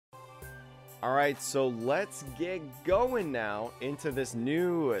All right, so let's get going now into this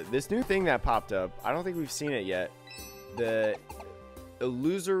new thing that popped up. I don't think we've seen it yet. The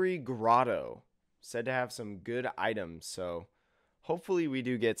Illusory Grotto, said to have some good items, so hopefully we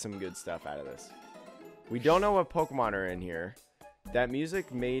do get some good stuff out of this. We don't know what Pokemon are in here. That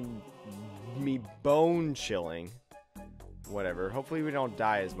music made me bone chilling. Whatever. Hopefully we don't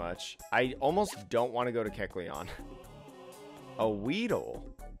die as much. I almost don't want to go to Kecleon. A Weedle.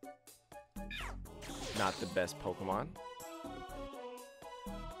 Not the best Pokemon.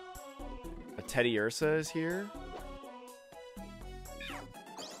 A Teddy Ursa is here.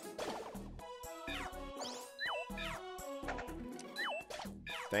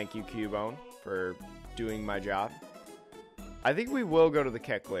 Thank you, Cubone, for doing my job. I think we will go to the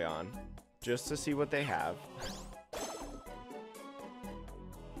Kecleon just to see what they have.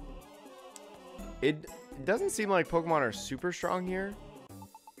 It doesn't seem like Pokemon are super strong here.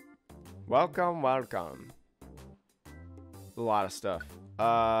 Welcome, welcome. A lot of stuff.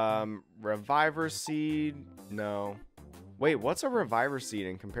 Reviver Seed. No. Wait, what's a Reviver Seed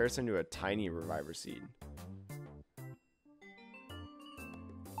in comparison to a tiny Reviver Seed?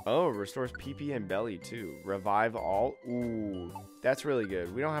 Oh, restores PP and belly too. Revive all. Ooh, that's really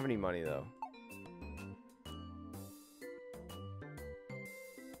good. We don't have any money though.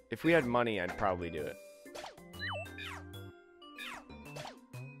 If we had money, I'd probably do it.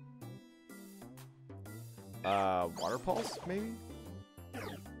 Water Pulse, maybe?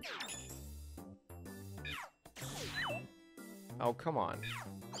 Oh, come on.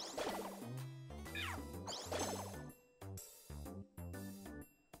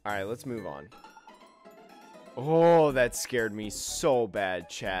 Alright, let's move on. Oh, that scared me so bad,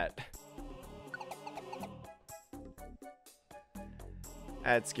 chat.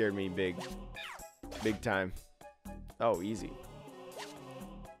 That scared me big time. Oh, easy.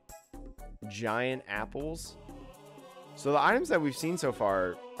 Giant apples. So the items that we've seen so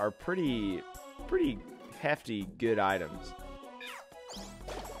far are pretty hefty, good items.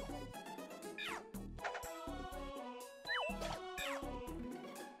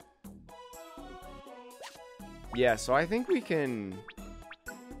 Yeah, so I think we can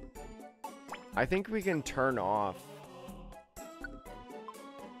turn off.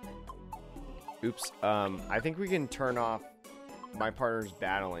 Oops. I think we can turn off my partner's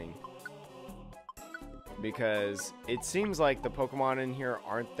battling, because it seems like the Pokemon in here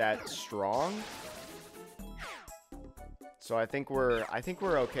aren't that strong. So I think we're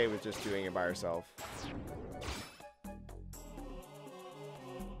okay with just doing it by ourselves.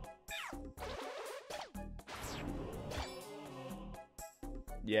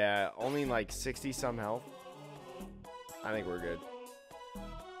 Yeah, only like 60 some health. I think we're good.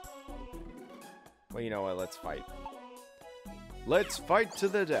 Well, you know what? Let's fight. Let's fight to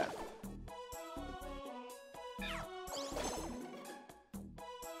the death.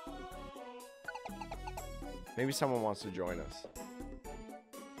 Maybe someone wants to join us.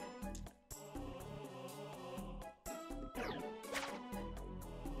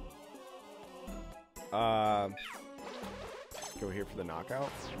 Go here for the knockout.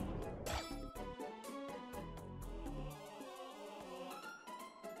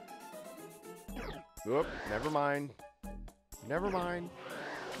 Whoop, never mind. Never mind.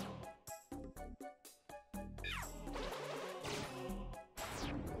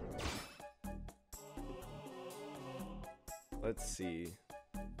 Let's see.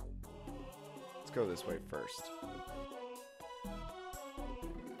 Let's go this way first.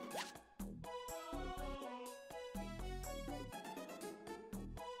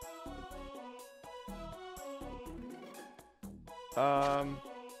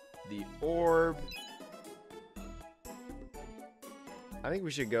 The orb. I think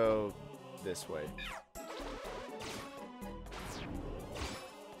we should go this way.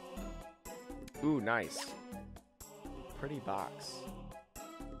 Ooh, nice. Pretty box.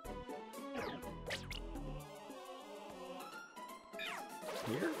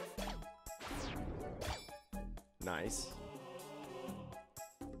 Here? Nice.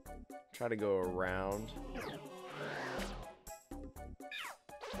 Try to go around.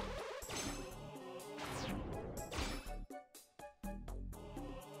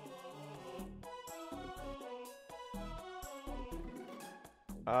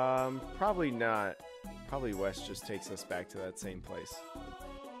 Probably not. Probably west just takes us back to that same place.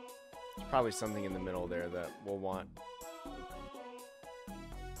 There's probably something in the middle there that we'll want.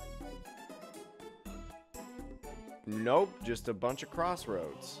 Nope, just a bunch of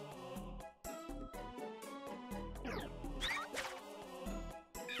crossroads.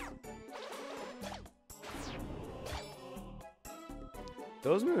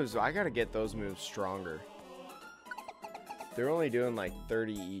 Those moves, I gotta get those moves stronger. They're only doing like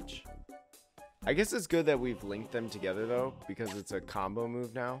 30 each. I guess it's good that we've linked them together though, because it's a combo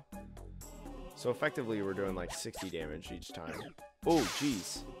move now. So effectively we're doing like 60 damage each time. Oh,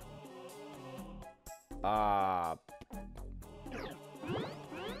 jeez.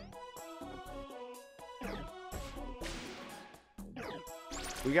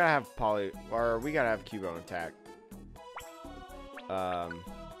 We gotta have we gotta have Cubone attack.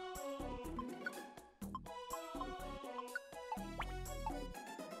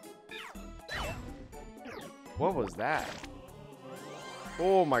 What was that?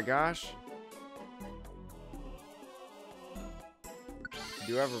 Oh my gosh.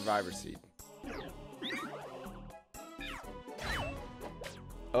 Do have Reviver Seed.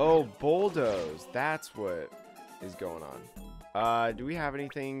 Oh, Bulldoze. That's what is going on. Do we have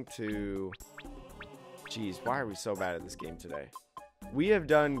anything to... Jeez, why are we so bad at this game today? We have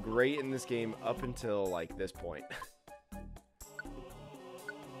done great in this game up until, like, this point.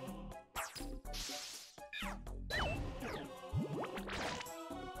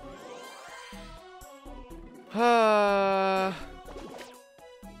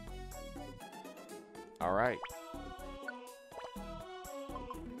 Alright.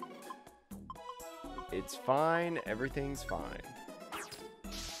 It's fine. Everything's fine.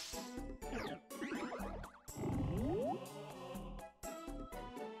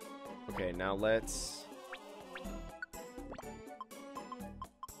 Okay, now let's...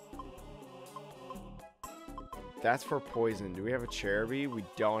 That's for poison. Do we have a Cherubi? We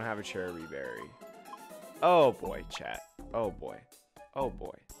don't have a Cherubi berry. Oh boy, chat. Oh boy. Oh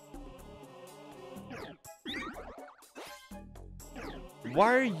boy.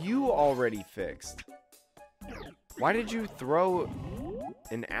 Why are you already fixed? Why did you throw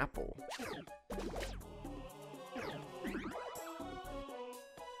an apple?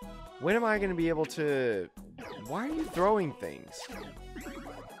 When am I going to be able to... Why are you throwing things?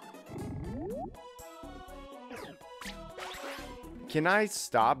 Can I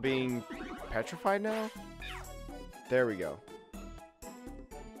stop being petrified now? There we go.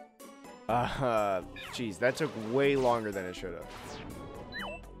 Jeez, that took way longer than it should have.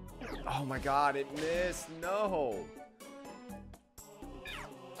 Oh my god, it missed. No.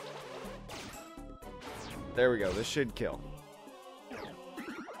 There we go. This should kill.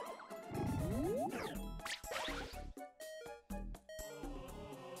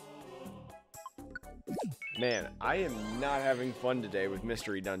 Man, I am not having fun today with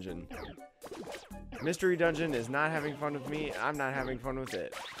Mystery Dungeon. Mystery Dungeon is not having fun with me. I'm not having fun with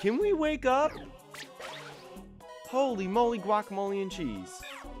it. Can we wake up? Holy moly, guacamole and cheese.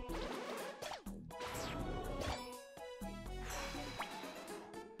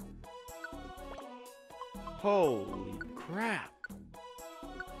 Holy crap.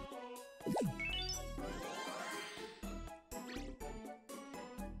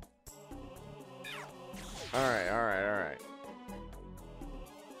 Alright, alright, alright.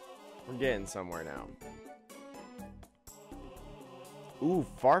 We're getting somewhere now. Ooh,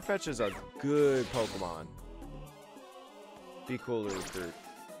 Farfetch is a good Pokemon. Be cool to recruit.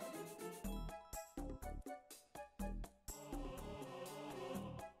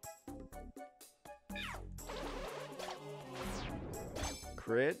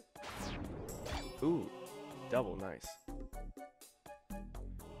 Crit. Ooh, double, nice.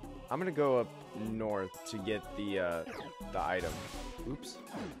 I'm gonna go up north to get the item. Oops.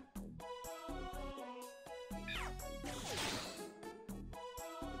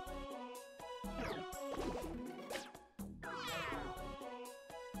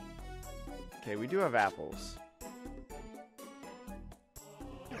 Okay, we do have apples.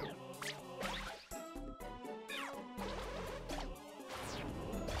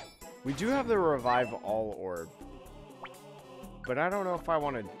 We do have the Revive All Orb. But I don't know if I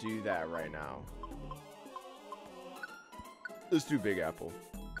want to do that right now. Let's do Big Apple.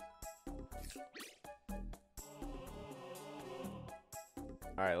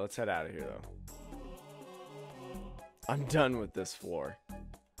 Alright, let's head out of here, though. I'm done with this floor.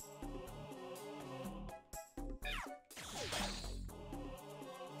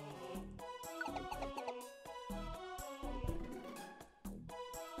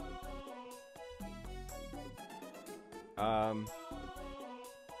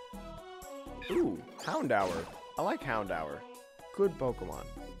 Ooh, Houndour. I like Houndour. Good Pokemon.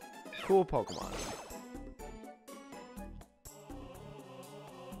 Cool Pokemon.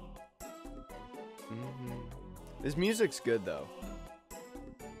 This music's good though.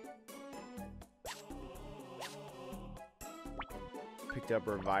 Picked up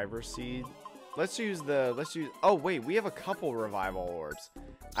Reviver Seed. Let's use oh wait, we have a couple Revival Orbs.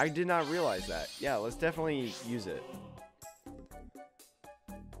 I did not realize that. Yeah, let's definitely use it.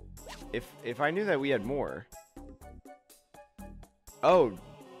 If I knew that we had more. Oh,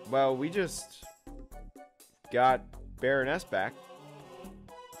 well, we just got Baroness back.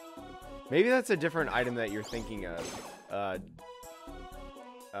 Maybe that's a different item that you're thinking of.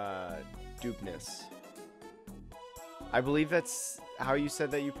 Dupeness. I believe that's how you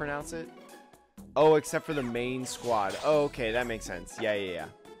said that you pronounce it. Oh, except for the main squad. Oh, okay, that makes sense. Yeah.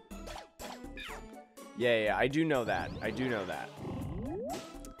 Yeah, I do know that. I do know that.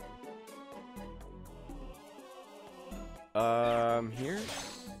 Here?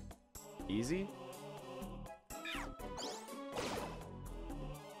 Easy?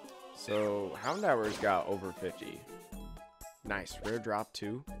 So, Houndour's got over 50. Nice. Rare drop,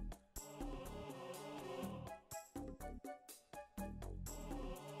 too.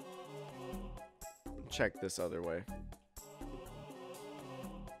 Check this other way.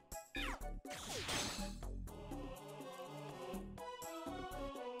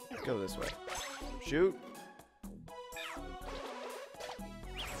 Go this way. Shoot.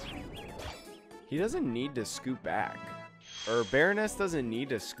 He doesn't need to scoop back. Or Baroness doesn't need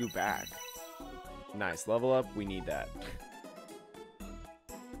to scoop back. Nice. Level up. We need that.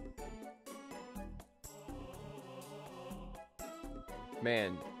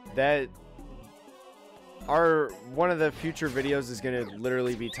 Man, that... one of the future videos is going to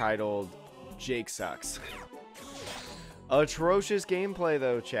literally be titled Jake Sucks. Atrocious gameplay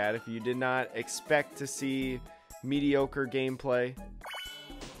though, chat. If you did not expect to see mediocre gameplay,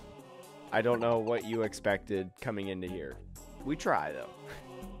 I don't know what you expected coming into here. We try though.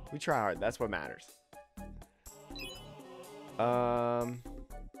 We try hard. That's what matters. Let's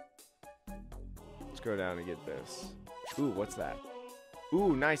go down and get this. Ooh, what's that?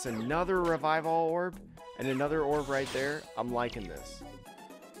 Ooh, nice. Another revival orb. And another orb right there. I'm liking this.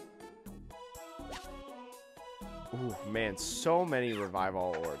 Ooh, man. So many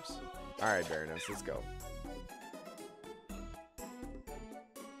revival orbs. Alright, Baroness. Let's go.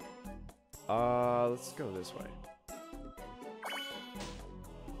 Let's go this way.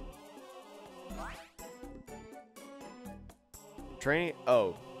 Training.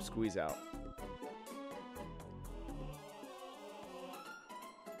 Oh, squeeze out.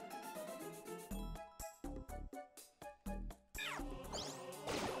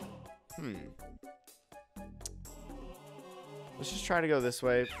 Let's just try to go this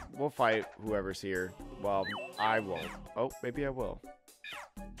way. We'll fight whoever's here. Well, I won't. Oh, maybe I will.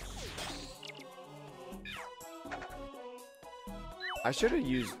 I should have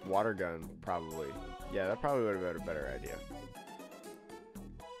used water gun, probably. Yeah, that probably would have been a better idea.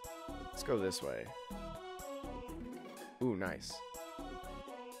 Let's go this way. Ooh, nice.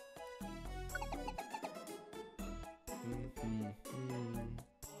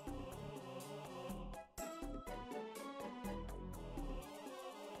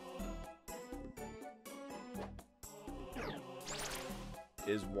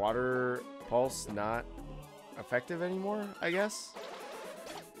 Is water pulse not effective anymore, I guess?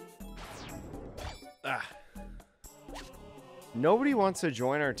 Ah. Nobody wants to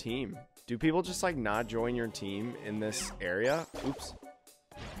join our team. Do people just like not join your team in this area? Oops.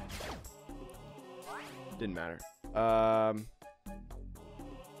 Didn't matter. I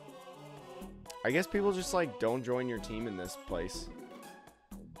guess people just like don't join your team in this place.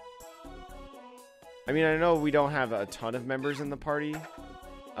 I mean, I know we don't have a ton of members in the party.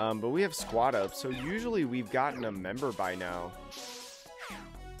 But we have squad up, so usually we've gotten a member by now.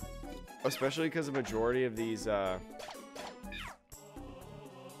 Especially because the majority of these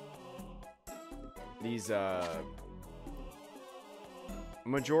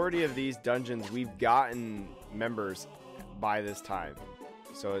dungeons we've gotten members by this time.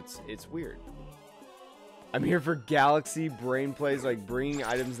 So it's weird. I'm here for Galaxy brain plays like bringing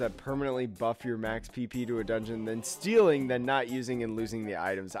items that permanently buff your max PP to a dungeon, then stealing, then not using and losing the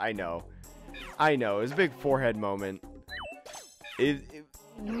items. I know. It was a big forehead moment.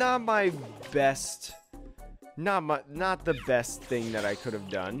 Not my best, not the best thing that I could have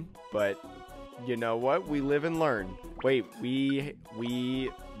done, but you know what? We live and learn. Wait,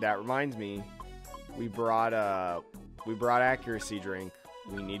 that reminds me. We brought accuracy drink.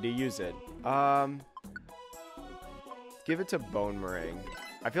 We need to use it. Give it to Bone Meringue.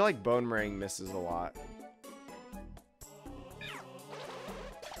 I feel like Bone Meringue misses a lot.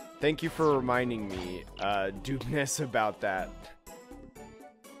 Thank you for reminding me, Dupeness, about that.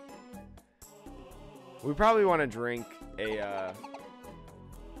 We probably want to drink a,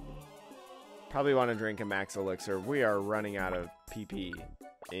 max elixir. We are running out of PP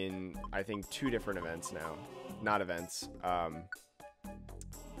in, I think, 2 different events now. Not events.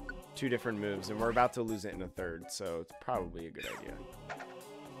 2 different moves, and we're about to lose it in a third, so it's probably a good idea.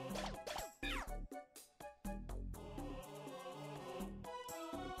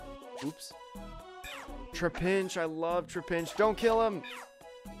 Oops. Trapinch, I love Trapinch. Don't kill him!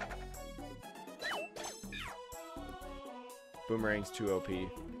 Boomerang's too OP.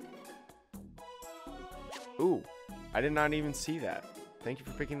 Ooh, I did not even see that. Thank you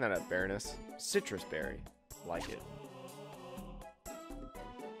for picking that up, Baroness. Citrus berry. Like it.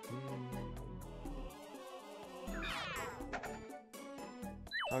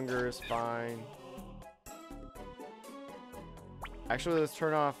 Hunger is fine. Actually, let's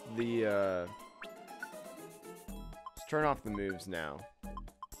turn off the moves now.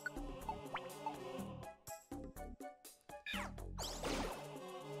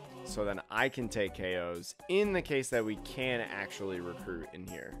 So then I can take KOs in the case that we can actually recruit in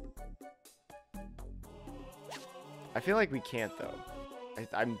here. I feel like we can't, though.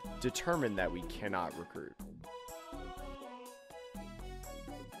 I'm determined that we cannot recruit.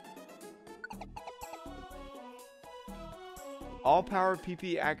 All power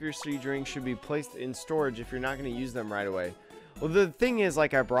PP accuracy drinks should be placed in storage if you're not going to use them right away. Well, the thing is,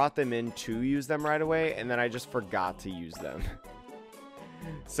 like, I brought them in to use them right away, and then I just forgot to use them.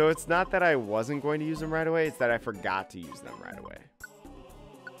 So it's not that I wasn't going to use them right away, it's that I forgot to use them right away.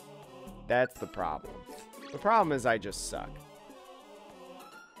 That's the problem. The problem is I just suck.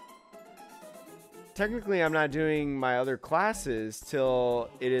 Technically, I'm not doing my other classes till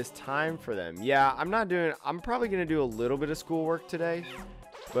it is time for them. Yeah, I'm probably going to do a little bit of schoolwork today,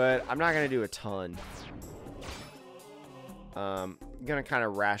 but I'm not going to do a ton. I'm going to kind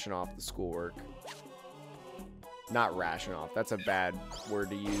of ration off the schoolwork. Not ration off. That's a bad word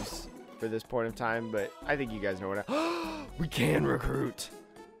to use for this point of time, but I think you guys know what we can recruit.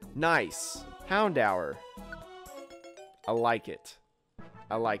 Nice. Hound Hour. I like it.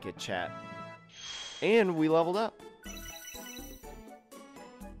 I like it, chat. And we leveled up.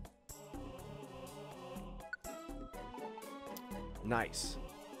 Nice.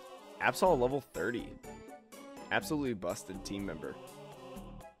 Absol level 30. Absolutely busted team member.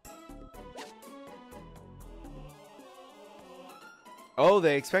 Oh,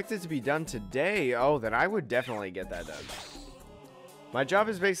 they expect it to be done today. Oh, then I would definitely get that done. My job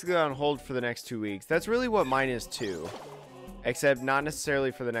is basically on hold for the next 2 weeks. That's really what mine is too. Except not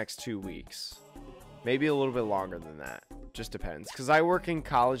necessarily for the next 2 weeks. Maybe a little bit longer than that. Just depends. Because I work in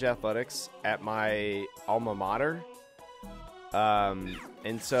college athletics at my alma mater.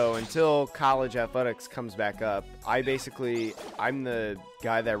 And so until college athletics comes back up, I'm the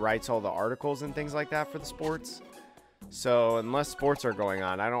guy that writes all the articles and things like that for the sports. So unless sports are going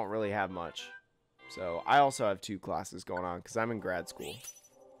on, I don't really have much. So I also have 2 classes going on because I'm in grad school.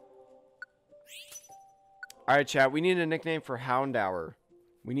 Alright, chat. We need a nickname for Hound Hour.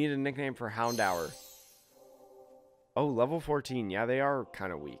 We need a nickname for Hound Hour. Oh, level 14. Yeah, they are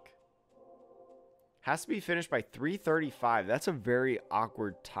kind of weak. Has to be finished by 3:35. That's a very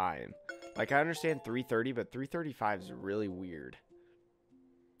awkward time. Like, I understand 3:30, but 3:35 is really weird.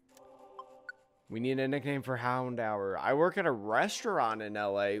 We need a nickname for Hound Hour. I work at a restaurant in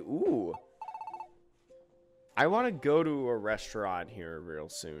LA. Ooh. I want to go to a restaurant here real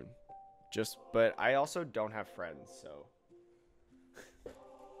soon. But I also don't have friends, so.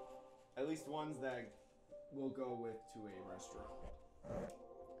 At least ones that will go with to a restaurant.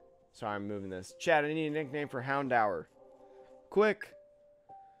 Sorry, I'm moving this. Chat, I need a nickname for Hound Hour. Quick.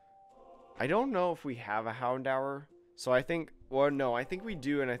 I don't know if we have a Hound Hour. So I think, well, no, I think we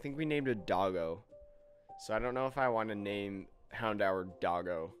do, and I think we named a doggo. So I don't know if I want to name Hound Hour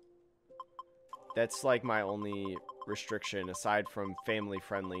Doggo. That's like my only restriction aside from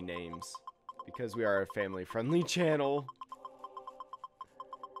family-friendly names. Because we are a family-friendly channel.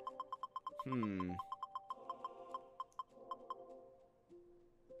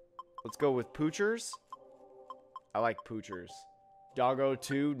 Let's go with Poochers. I like Poochers. Doggo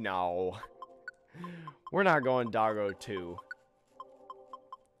 2? No. We're not going Doggo 2.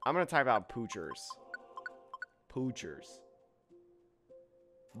 I'm going to type out Poochers. Poochers.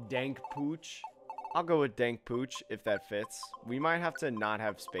 Dank Pooch. I'll go with Dank Pooch if that fits. We might have to not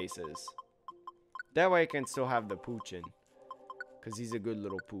have spaces. That way I can still have the Poochin. Because he's a good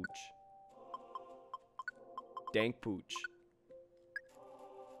little pooch. Dank Pooch.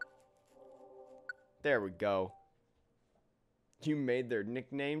 There we go. You made their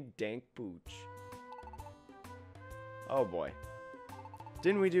nickname Dank Pooch. Oh boy.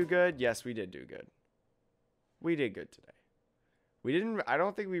 Didn't we do good? Yes, we did do good. We did good today. I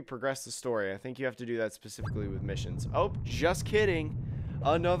don't think we progressed the story. I think you have to do that specifically with missions. Oh, just kidding.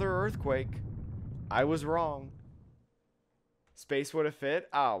 Another earthquake. I was wrong. Space would have fit.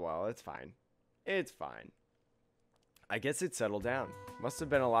 Oh, well, it's fine. It's fine. I guess it settled down. Must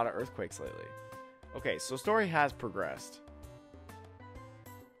have been a lot of earthquakes lately. Okay, so story has progressed.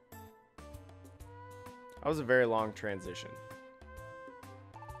 That was a very long transition.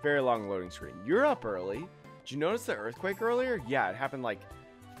 Very long loading screen. You're up early. Did you notice the earthquake earlier? Yeah, it happened like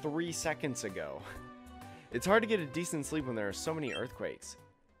 3 seconds ago. It's hard to get a decent sleep when there are so many earthquakes.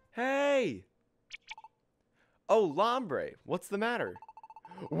 Hey! Oh, Lombre, what's the matter?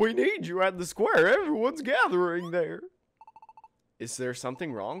 We need you at the square. Everyone's gathering there. Is there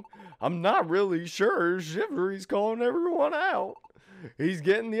something wrong? I'm not really sure. Shivery's calling everyone out. He's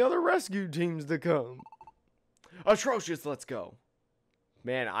getting the other rescue teams to come. Atrocious, let's go.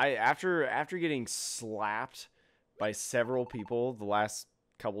 Man, after getting slapped by several people the last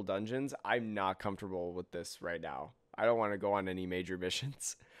couple dungeons, I'm not comfortable with this right now. I don't want to go on any major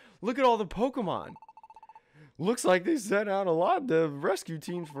missions. Look at all the Pokemon. Looks like they sent out a lot of rescue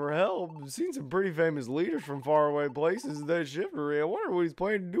teams for help. I've seen some pretty famous leaders from faraway places. That Shivery. I wonder what he's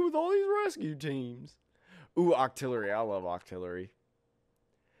planning to do with all these rescue teams. Ooh, Octillery. I love Octillery.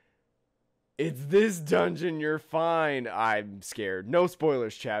 It's this dungeon. You're fine. I'm scared. No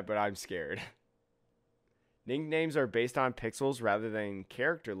spoilers, chat, but I'm scared. Nicknames are based on pixels rather than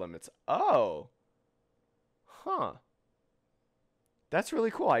character limits. Oh. Huh. That's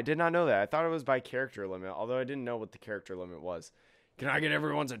really cool. I did not know that. I thought it was by character limit, although I didn't know what the character limit was. Can I get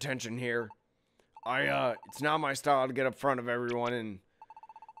everyone's attention here? It's not my style to get up front of everyone, and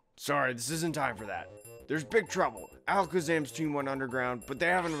sorry, this isn't time for that. There's big trouble. Alakazam's team went underground, but they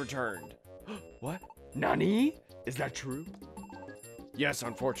haven't returned. What? Nani? Is that true? Yes,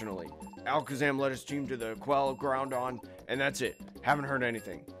 unfortunately. Alakazam led his team to the Quell Groundon, and that's it. Haven't heard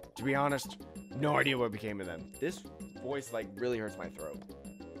anything. To be honest, no idea what became of them. This voice like really hurts my throat.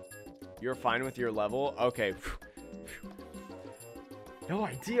 You're fine with your level? Okay. No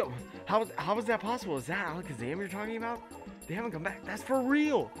idea. How is that possible? Is that Alakazam you're talking about? They haven't come back. That's for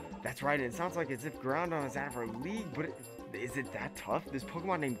real. That's right. It sounds like as if Groundon is out of our league, but is it that tough? This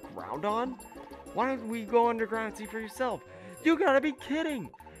Pokemon named Groundon? Why don't we go underground and see for yourself? You gotta be kidding.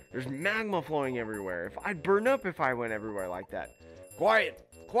 There's magma flowing everywhere. If I'd burn up if I went everywhere like that. Quiet.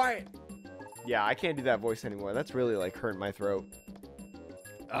 Quiet. Yeah, I can't do that voice anymore. That's really like hurting my throat.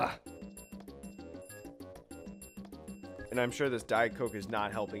 Ugh. And I'm sure this Diet Coke is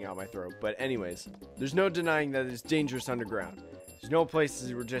not helping out my throat. But anyways, there's no denying that it's dangerous underground. There's no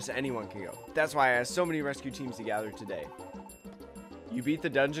places where just anyone can go. That's why I asked so many rescue teams to gather today. You beat the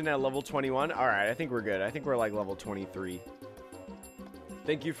dungeon at level 21? Alright, I think we're good. I think we're like level 23.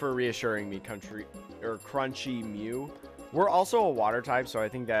 Thank you for reassuring me, Crunchy Mew. We're also a water type, so I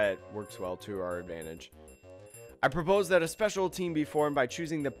think that works well to our advantage. I propose that a special team be formed by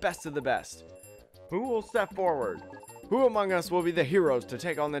choosing the best of the best. Who will step forward? Who among us will be the heroes to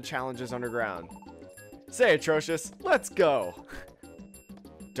take on the challenges underground? Say, Atrocious, let's go.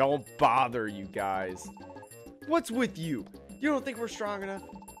 Don't bother, you guys. What's with you? You don't think we're strong enough?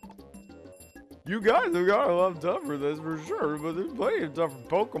 You guys have got a lot tough for this for sure, but there's plenty of tougher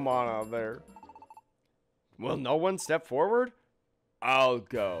Pokemon out there. Will no one step forward? I'll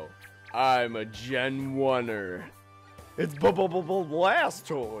go. I'm a Gen 1er. It's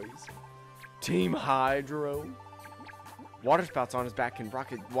Blastoise. Team Hydro. Water spouts on his back can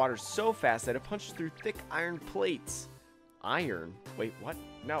rocket water so fast that it punches through thick iron plates. Iron? Wait, what?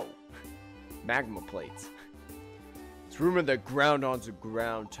 No. Magma plates. It's rumored that Groundon's a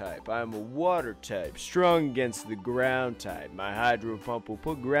ground type. I'm a water type, strong against the ground type. My Hydro Pump will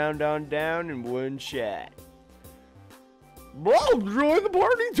put Groundon down in one shot. I'll join the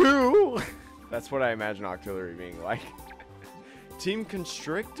party too! That's what I imagine Octillery being like. Team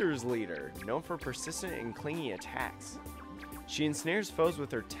Constrictor's leader, known for persistent and clingy attacks. She ensnares foes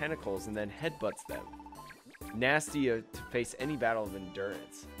with her tentacles and then headbutts them. Nasty to face any battle of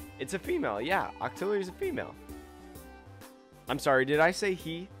endurance. It's a female, yeah. Octillery's a female. I'm sorry, did I say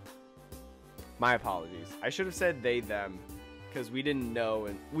he? My apologies. I should have said they, them, because we didn't know,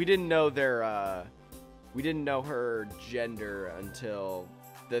 and we didn't know their, we didn't know her gender until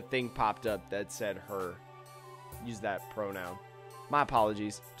the thing popped up that said her. Use that pronoun. My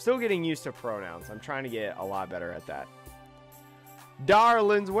apologies. Still getting used to pronouns. I'm trying to get a lot better at that.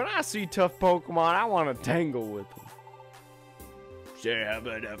 Darlings, when I see tough Pokemon, I want to tangle with them. Say, how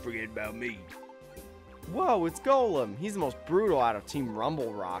about I forget about me? Whoa, it's Golem. He's the most brutal out of Team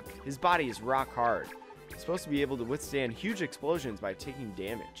Rumble Rock. His body is rock hard. He's supposed to be able to withstand huge explosions by taking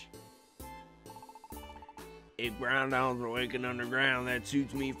damage. If Groundons are waking underground, that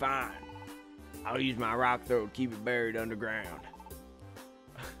suits me fine. I'll use my rock throw to keep it buried underground.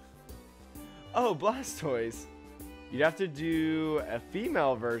 Oh, Blastoise. You'd have to do a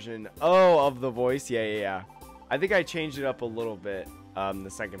female version. Oh, of the voice. Yeah. I think I changed it up a little bit, the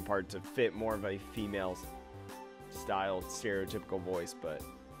second part, to fit more of a female styled stereotypical voice, but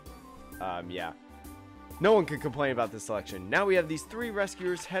yeah. No one can complain about this selection. Now we have these 3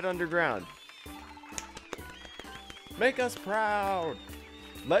 rescuers head underground. Make us proud.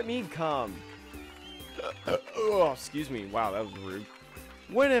 Let me come. Oh, excuse me. Wow, that was rude.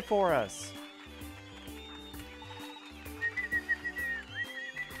 Win it for us.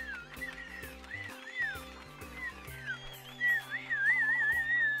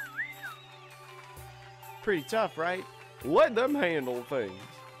 Pretty tough, right? Let them handle things.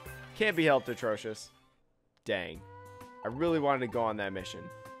 Can't be helped, Atrocious. Dang. I really wanted to go on that mission.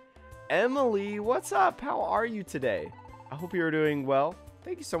 Emily, what's up? How are you today? I hope you're doing well.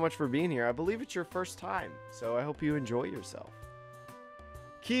 Thank you so much for being here. I believe it's your first time, so I hope you enjoy yourself.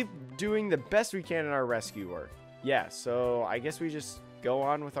 Keep doing the best we can in our rescue work. Yeah, so I guess we just go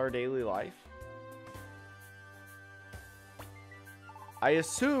on with our daily life. I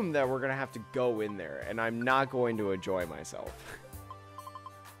assume that we're going to have to go in there, and I'm not going to enjoy myself.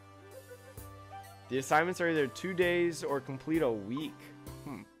 The assignments are either 2 days or complete a week.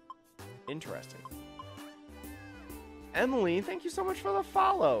 Interesting. Emily, thank you so much for the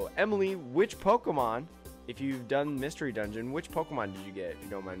follow. Emily, which Pokemon, if you've done Mystery Dungeon, which Pokemon did you get, if you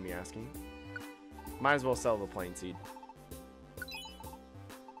don't mind me asking? Might as well sell the Plain Seed.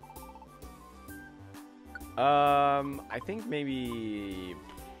 I think maybe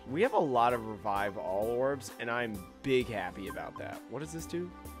we have a lot of Revive All Orbs, and I'm big happy about that. What does this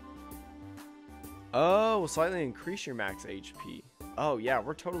do? Oh, slightly increase your max HP. Oh, yeah,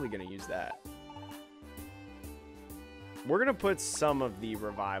 we're totally going to use that. We're going to put some of the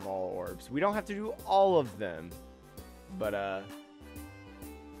Revive All Orbs. We don't have to do all of them. But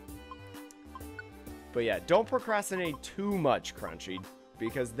yeah, don't procrastinate too much, Crunchy,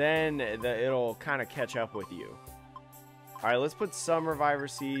 because then it'll kind of catch up with you. All right, let's put some Reviver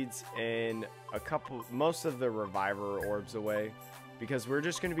Seeds and most of the Reviver Orbs away, because we're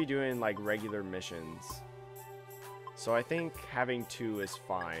just going to be doing like regular missions. So I think having 2 is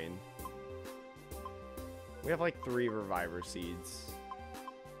fine. We have like 3 Reviver Seeds.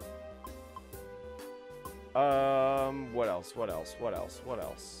 What else?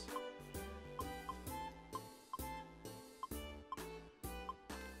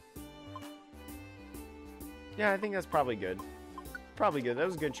 Yeah, I think that's probably good. That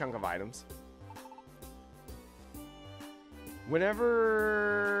was a good chunk of items.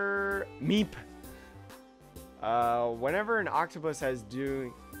 Whenever whenever an octopus has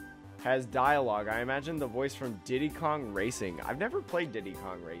dialogue, I imagine the voice from Diddy Kong Racing. I've never played Diddy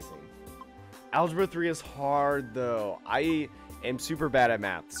Kong Racing. Algebra 3 is hard, though. I am super bad at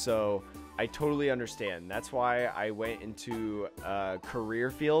math, so I totally understand. That's why I went into a career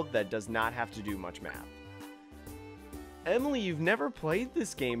field that does not have to do much math. Emily, you've never played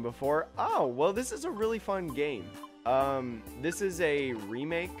this game before? Oh, well, this is a really fun game. This is a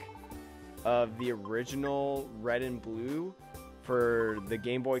remake of the original Red and Blue for the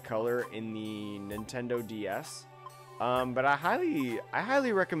Game Boy Color in the Nintendo DS. But I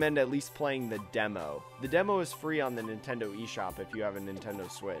highly recommend at least playing the demo. The demo is free on the Nintendo eShop if you have a Nintendo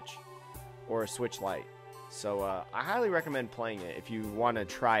Switch or a Switch Lite. So I highly recommend playing it if you want to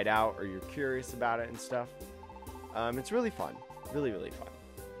try it out or you're curious about it and stuff. It's really fun. Really, really fun.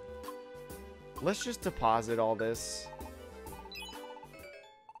 Let's just deposit all this.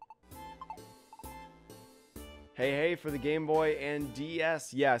 Hey, for the Game Boy and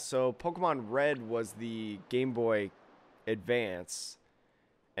DS. Yeah, so Pokemon Red was the Game Boy Advance,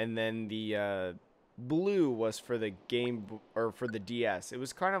 and then the Blue was for the for the DS. It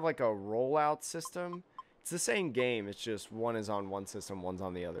was kind of like a rollout system. It's the same game. It's just one is on one system, one's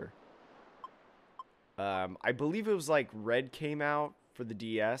on the other. I believe it was like Red came out for the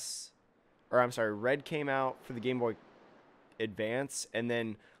DS, or I'm sorry, Red came out for the Game Boy Advance, and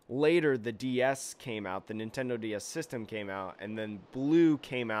then later the DS came out, the Nintendo DS system came out, and then Blue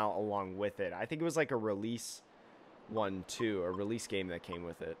came out along with it. I think it was like a release one too, a release game that came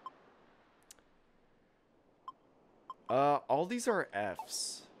with it. All these are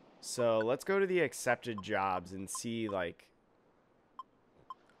Fs. So let's go to the accepted jobs and see, like,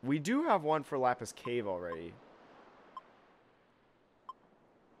 we do have one for Lapis Cave already.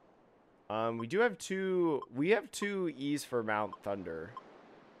 We do have we have 2 E's for Mount Thunder.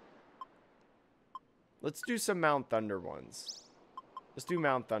 Let's do some Mount Thunder ones. Let's do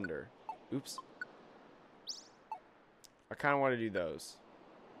Mount Thunder. Oops. I kind of want to do those.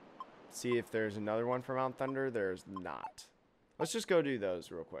 See if there's another one for Mount Thunder. There's not. Let's just go do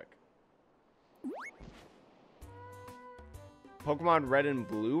those real quick. Pokemon Red and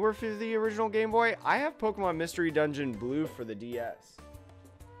Blue were for the original Game Boy. I have Pokemon Mystery Dungeon Blue for the DS.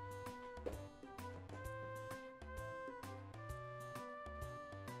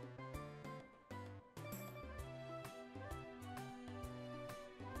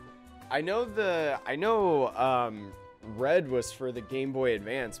 I know Red was for the Game Boy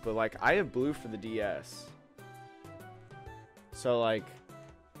Advance, but like I have Blue for the DS. So like,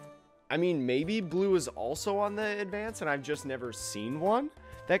 I mean, maybe Blue is also on the Advance and I've just never seen one.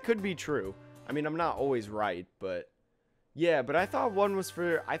 That could be true. I mean, I'm not always right, but yeah, but I thought Blue was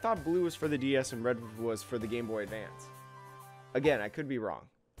for the DS and Red was for the Game Boy Advance. Again, I could be wrong.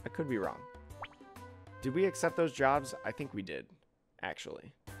 Did we accept those jobs? I think we did,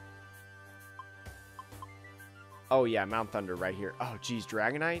 actually. Oh yeah, Mount Thunder right here. Oh geez,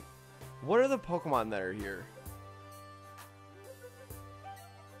 Dragonite? What are the Pokemon that are here?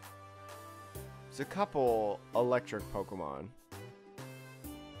 There's a couple electric Pokemon.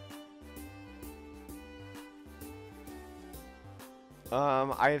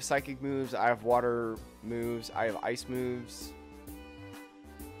 I have Psychic moves, I have Water moves, I have Ice moves.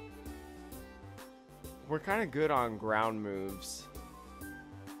 We're kind of good on ground moves.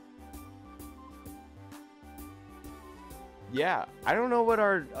 Yeah, I don't know what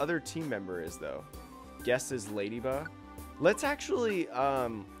our other team member is though. Guess is Ladybug. Let's actually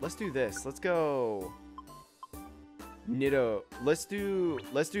let's do this. Let's go Nido. Let's do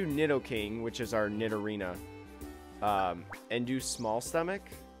Nidoking, which is our Nidorina. And do Small Stomach,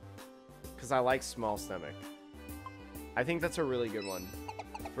 cuz I like Small Stomach. I think that's a really good one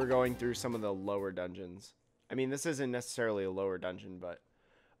for going through some of the lower dungeons. I mean, this isn't necessarily a lower dungeon, but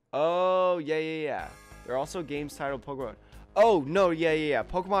oh, yeah. There are also games titled Pokemon. Oh, no, yeah.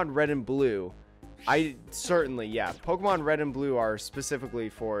 Pokemon Red and Blue. Pokemon Red and Blue are specifically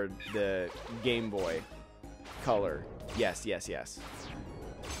for the Game Boy color. Yes.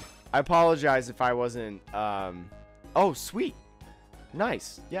 I apologize if I wasn't, oh, sweet.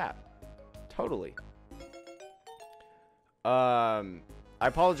 Nice. Yeah, totally. I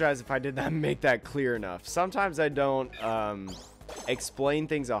apologize if I did not make that clear enough. Sometimes I don't, explain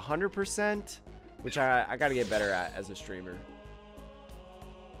things 100%, which I gotta get better at as a streamer.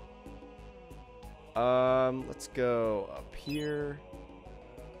 Let's go up here.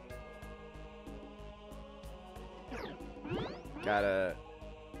 I'm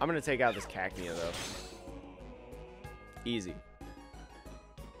gonna take out this Cacnea though. Easy.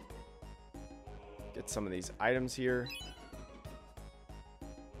 Get some of these items here.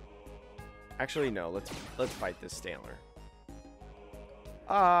 Actually, no. Let's fight this Stantler.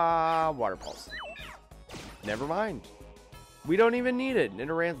 Water Pulse. Never mind. We don't even need it.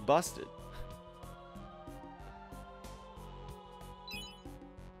 Nidorann's busted.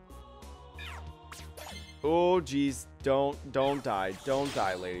 Oh, geez. Don't die. Don't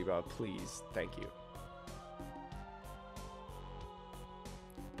die, Ladybug. Please. Thank you.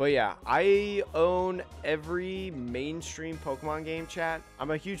 But yeah, I own every mainstream Pokemon game, chat.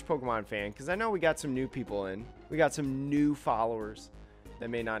 I'm a huge Pokemon fan because I know we got some new people in. We got some new followers that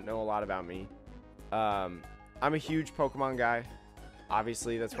may not know a lot about me. I'm a huge Pokemon guy.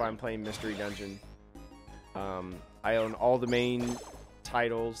 Obviously, that's why I'm playing Mystery Dungeon. I own all the main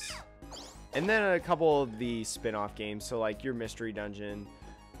titles. And then a couple of the spin-off games. So like your Mystery Dungeon.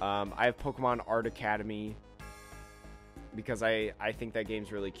 I have Pokemon Art Academy, because I think that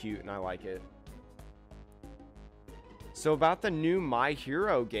game's really cute and I like it. So about the new My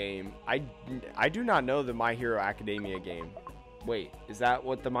Hero game, I do not know the My Hero Academia game. Wait, is that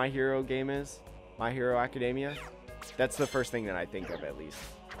what the My Hero game is? My Hero Academia? That's the first thing that I think of, at least.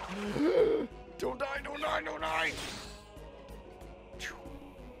 Don't die.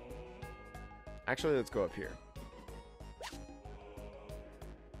 Actually, let's go up here.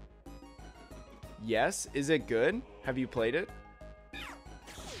 Yes, is it good? Have you played it?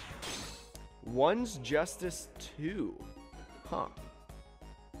 One's Justice 2. Huh.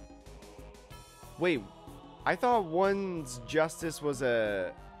 Wait, I thought One's Justice was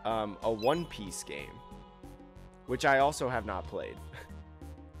a One Piece game, which I also have not played.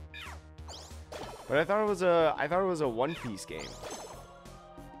 But I thought it was a One Piece game.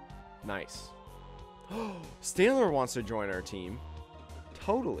 Nice. Stantler wants to join our team.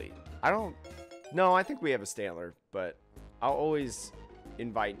 Totally. No, I think we have a Stantler, but I'll always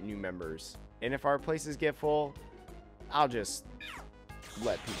invite new members. And if our places get full, I'll just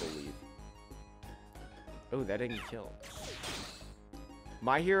let people leave. Oh, that didn't kill.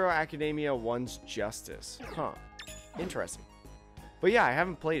 My Hero Academia One's Justice. Huh. Interesting. But yeah, I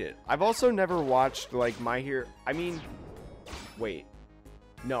haven't played it. I've also never watched, like, My Hero... I mean... Wait.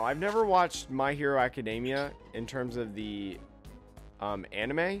 No, I've never watched My Hero Academia in terms of the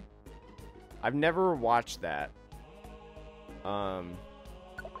anime. I've never watched that. I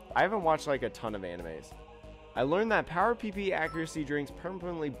haven't watched like a ton of animes. I learned that power PP accuracy drinks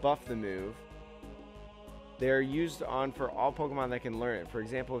permanently buff the move. They are used on for all Pokemon that can learn it. For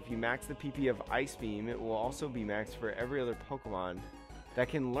example, if you max the PP of Ice Beam, it will also be maxed for every other Pokemon that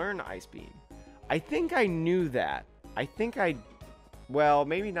can learn Ice Beam. I think I knew that. Well,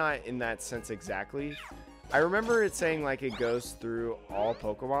 maybe not in that sense exactly. I remember it saying like it goes through all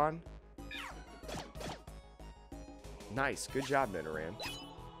Pokemon. Nice, good job, Nidoran.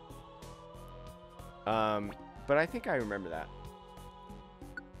 But I think I remember that.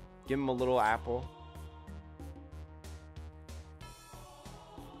 Give him a little apple.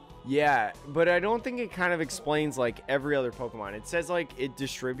 Yeah, but I don't think it kind of explains like every other Pokemon. It says like it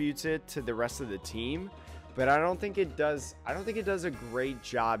distributes it to the rest of the team, but I don't think it does. I don't think it does a great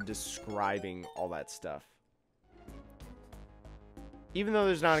job describing all that stuff. Even though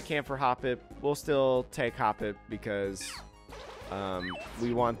there's not a camp for Hoppip, we'll still take Hoppip because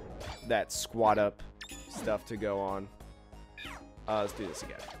we want that squat up stuff to go on. Let's do this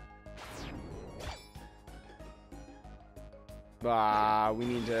again. We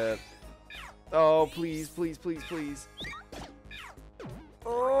need to... Oh, please, please, please, please.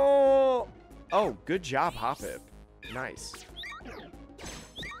 Oh! Oh, good job, Hoppip. Nice.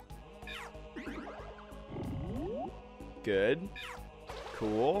 Good.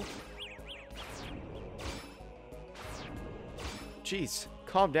 Cool. Jeez,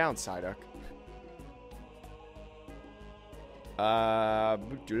 calm down, Psyduck.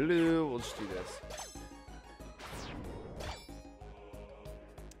 We'll just do this.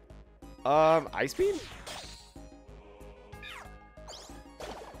 Ice Beam?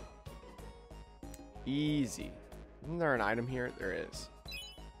 Easy. Isn't there an item here? There is.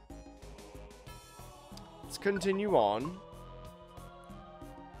 Let's continue on.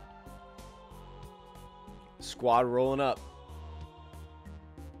 Squad rolling up.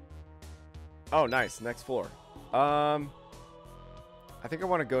 Oh, nice. Next floor. I think I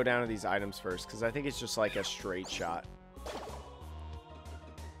want to go down to these items first because I think it's just like a straight shot.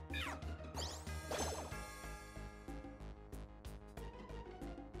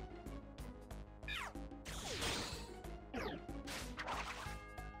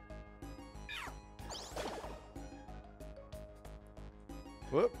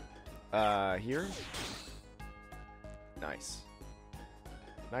 Whoop. Here. Nice.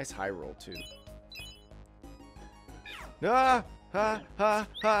 Nice high roll, too. Ah! Ha! Ha!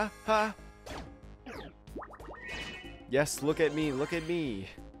 Ha! Ha! Yes, look at me. Look at me.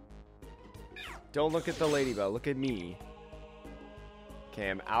 Don't look at the ladybug. Look at me. Okay,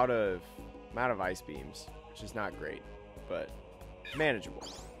 I'm out of ice beams, which is not great, but manageable.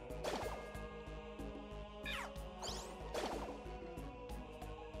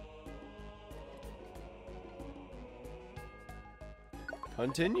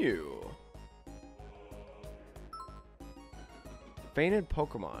 Continue. Fainted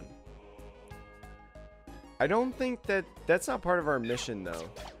Pokemon. I don't think that's not part of our mission though.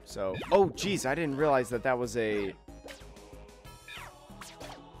 So, oh geez, I didn't realize that was a...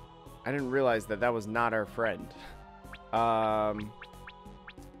 I didn't realize that was not our friend. I'll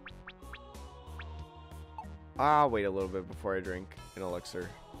wait a little bit before I drink an elixir.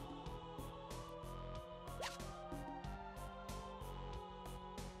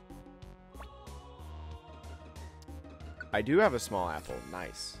 I do have a small apple.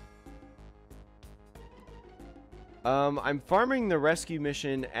 Nice. I'm farming the rescue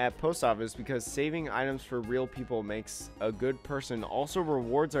mission at post office because saving items for real people makes a good person. Also,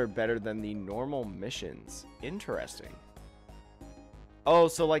 rewards are better than the normal missions. Interesting. Oh,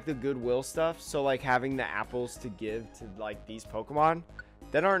 so like the goodwill stuff. So like having the apples to give to like these Pokemon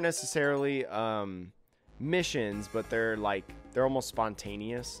that aren't necessarily missions, but they're almost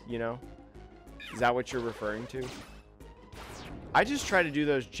spontaneous, you know? Is that what you're referring to? I just try to do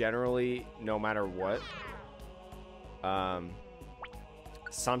those generally no matter what.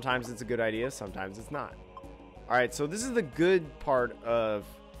 Sometimes it's a good idea, sometimes it's not. Alright, so this is the good part of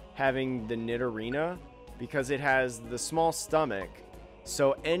having the Nidorina because it has the small stomach,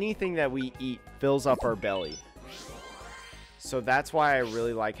 so anything that we eat fills up our belly. So that's why I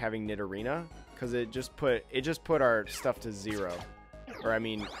really like having Nidorina, because it just put our stuff to 0. Or I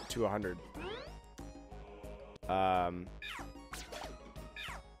mean to 100.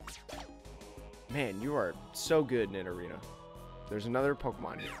 Man, you are so good, Nidorina. There's another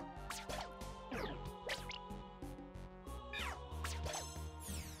Pokemon here.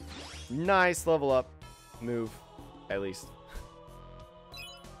 Nice level up move, at least.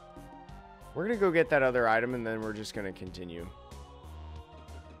 We're gonna go get that other item and then we're just gonna continue.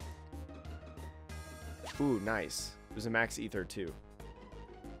 Ooh, nice. It was a max ether too.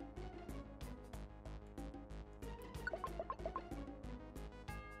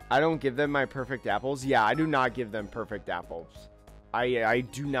 I don't give them my perfect apples. Yeah, I do not give them perfect apples. I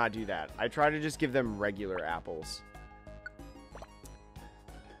do not do that. I try to just give them regular apples.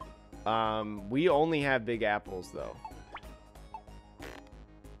 We only have big apples though.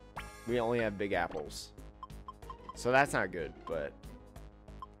 We only have big apples. So that's not good, but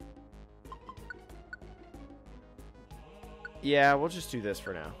yeah, we'll just do this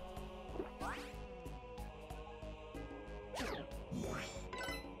for now.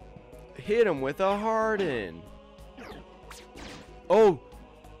 Hit him with a harden. Oh.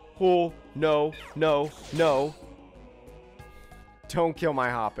 Oh, no, no, no. Don't kill my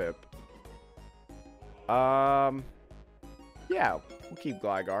Hoppip. Yeah, we'll keep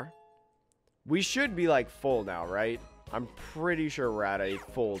Gligar. We should be like full now, right? I'm pretty sure we're at a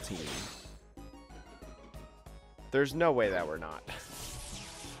full team. There's no way that we're not.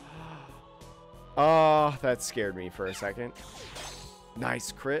 Oh, that scared me for a second.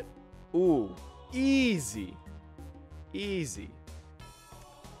 Nice crit. Ooh, easy. Easy.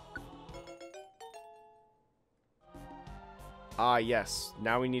 Ah, yes.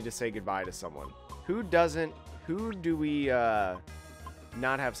 Now we need to say goodbye to someone. Who do we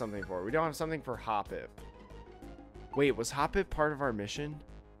not have something for? We don't have something for Hoppip. Wait, was Hoppip part of our mission?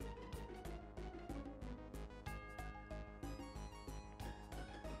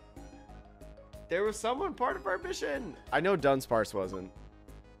 There was someone part of our mission. I know Dunsparce wasn't.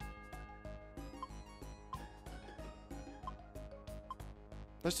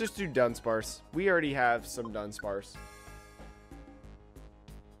 Let's just do Dunsparce. We already have some Dunsparce.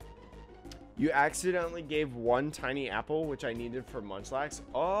 You accidentally gave one tiny apple, which I needed for Munchlax.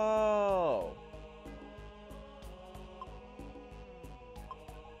 Oh.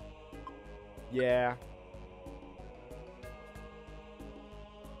 Yeah.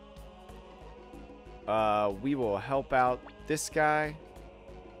 We will help out this guy.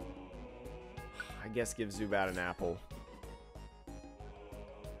 I guess give Zubat an apple.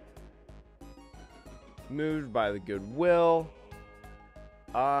 Moved by the goodwill.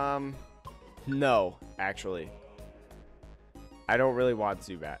 No, actually. I don't really want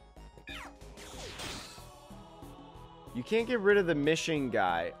Zubat. You can't get rid of the mission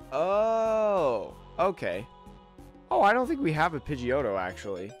guy. Oh, okay. Oh, I don't think we have a Pidgeotto,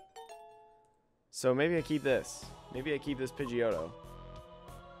 actually. So maybe I keep this. Maybe I keep this Pidgeotto.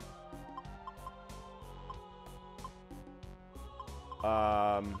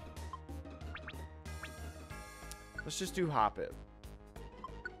 Let's just do Hoppip.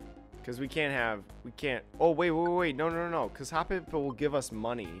 Because we can't. Oh, wait. No. Because Hoppip will give us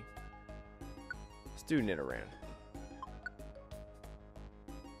money. Let's do Nidoran.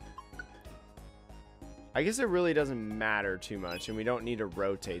 I guess it really doesn't matter too much, and we don't need to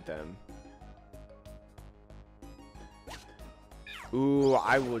rotate them. Ooh,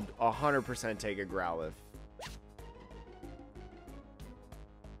 I would 100% take a Growlithe.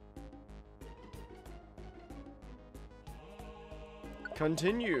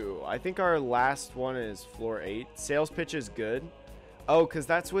 Continue. I think our last one is floor 8. Sales pitch is good. Oh, because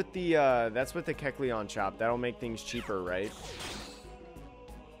that's with the Kecleon shop. That'll make things cheaper, right?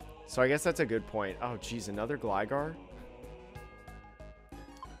 So I guess that's a good point. Oh, geez, another Gligar?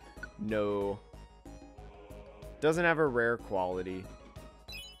 No. Doesn't have a rare quality.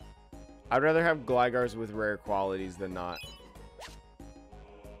 I'd rather have Gligars with rare qualities than not.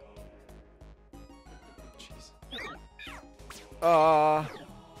 Jeez.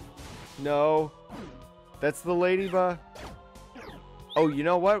 No. That's the Ladybug. Oh, you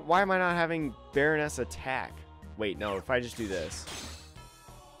know what? Why am I not having Baroness attack? Wait, no, if I just do this.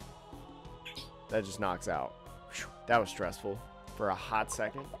 That just knocks out. Whew, that was stressful for a hot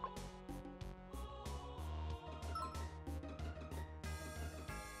second.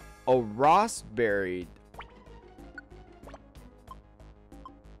 Oh, Rossberry.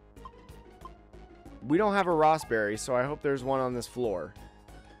 We don't have a Rossberry, so I hope there's one on this floor.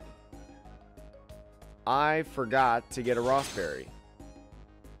 I forgot to get a Rossberry.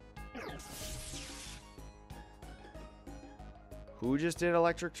 Who just did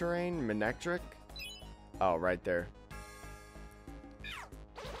electric terrain? Manectric? Oh, right there.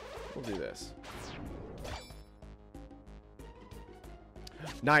 We'll do this.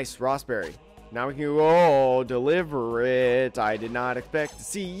 Nice, Rossberry. Now we can go, oh, deliver it. I did not expect to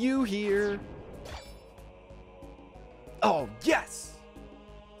see you here. Oh, yes!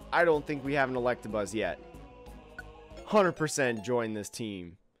 I don't think we have an Electabuzz yet. 100% join this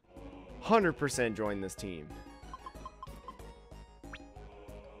team. 100% join this team.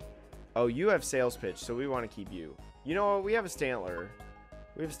 Oh, you have sales pitch, so we want to keep you. You know what? We have a Stantler.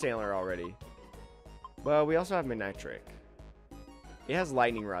 We have a Stantler already. Well, we also have Manectric. It has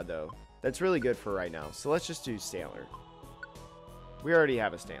Lightning Rod, though. That's really good for right now. So let's just do Stantler. We already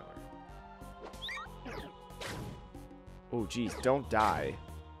have a Stantler. Oh, geez. Don't die.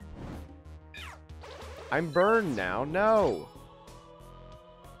 I'm burned now. No.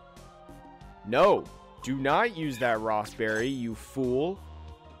 No. Do not use that Rossberry, you fool.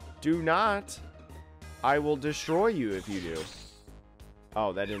 Do not. I will destroy you if you do.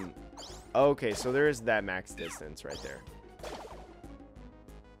 Oh, that didn't... Okay, so there is that max distance right there.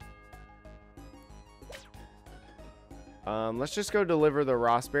 Let's just go deliver the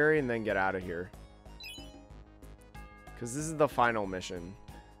Rossberry and then get out of here. Because this is the final mission.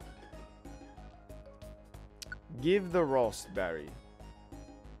 Give the Rossberry.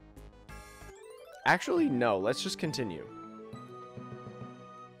 Actually, no. Let's just continue.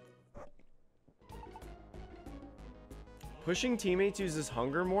 Pushing teammates uses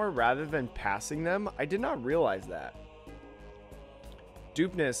hunger more rather than passing them. I did not realize that.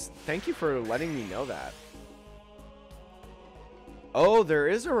 Dupeness, thank you for letting me know that. Oh, there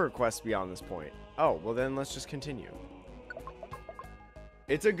is a request beyond this point. Oh, well then let's just continue.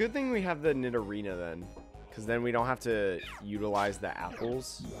 It's a good thing we have the Nidorina then. Because then we don't have to utilize the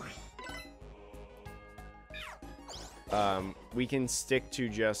apples. We can stick to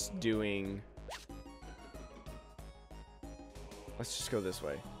just doing... Let's just go this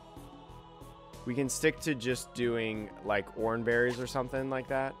way. We can stick to just doing, like, orange berries or something like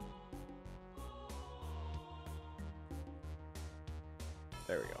that.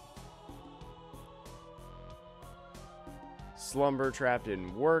 There we go. Slumber Trap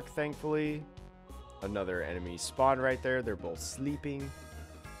didn't work, thankfully. Another enemy spawned right there. They're both sleeping.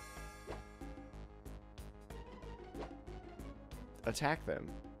 Attack them.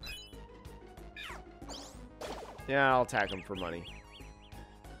 Yeah, I'll attack him for money.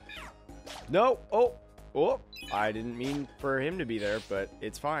 No! Oh! Oh! I didn't mean for him to be there, but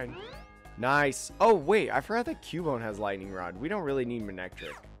it's fine. Nice. Oh, wait. I forgot that Cubone has Lightning Rod. We don't really need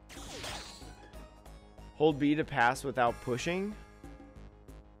Manectric. Hold B to pass without pushing.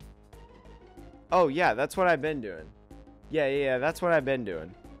 Oh, yeah. That's what I've been doing. Yeah. That's what I've been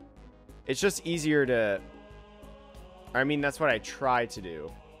doing. It's just easier to... I mean, that's what I try to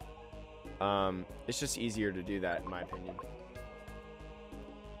do. It's just easier to do that, in my opinion.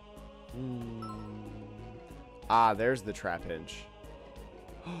 Ah, there's the Trap Hinge.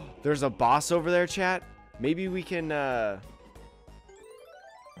 There's a boss over there, chat. Maybe we can,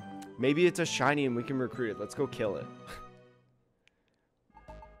 maybe it's a shiny and we can recruit it. Let's go kill it.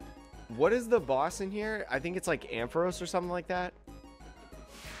 What is the boss in here? I think it's like Ampharos or something like that.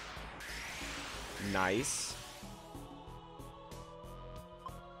 Nice.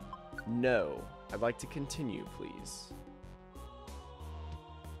 No. I'd like to continue, please.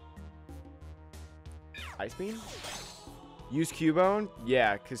 Ice Beam? Use Cubone?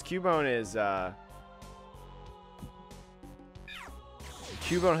 Yeah, because Cubone is,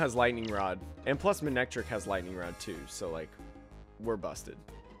 Cubone has Lightning Rod. And plus Manectric has Lightning Rod too, so, like, we're busted.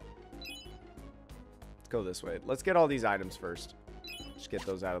 Let's go this way. Let's get all these items first. Just get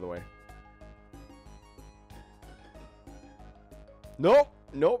those out of the way. Nope!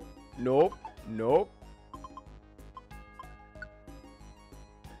 Nope! Nope! Nope!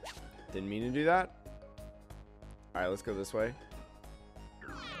 Didn't mean to do that. Alright, let's go this way.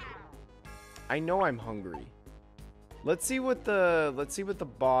 I know I'm hungry. Let's see what the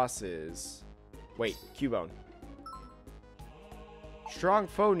boss is. Wait, Cubone. Strong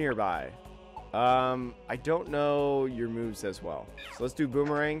foe nearby. I don't know your moves as well. So let's do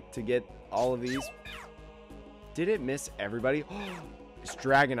Boomerang to get all of these. Did it miss everybody? It's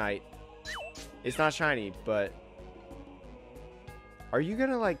Dragonite. It's not shiny, but are you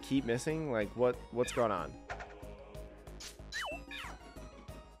gonna like keep missing? Like what's going on?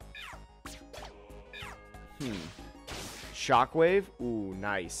 Shockwave. Ooh,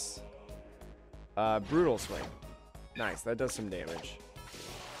 nice. Brutal Swing. Nice. That does some damage.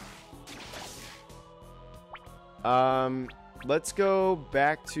 Let's go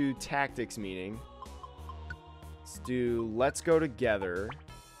back to tactics meeting. Let's do let's go together.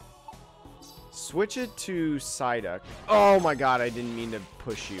 Switch it to Psyduck. Oh my god, I didn't mean to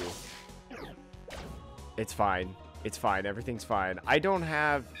push you. It's fine. It's fine. Everything's fine. I don't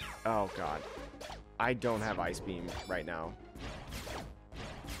have... Oh god. I don't have Ice Beam right now.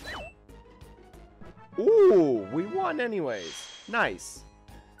 Ooh, we won anyways. Nice.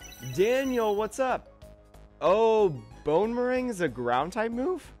 Daniel, what's up? Oh, Bone Meringue is a ground type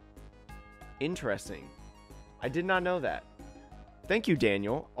move? Interesting. I did not know that. Thank you,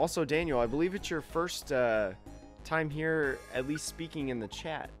 Daniel. Also, Daniel, I believe it's your first time here, at least speaking in the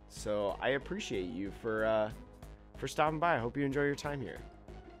chat. So I appreciate you for stopping by. I hope you enjoy your time here.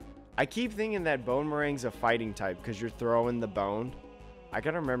 I keep thinking that Bone Meringue's a fighting type because you're throwing the bone. I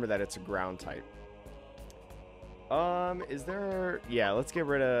gotta remember that it's a ground type. Is there? Yeah, let's get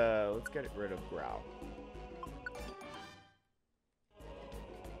rid of Growl.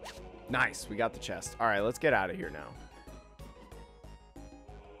 Nice, we got the chest. All right, let's get out of here now.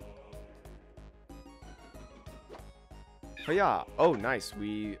 Oh yeah. Oh, nice.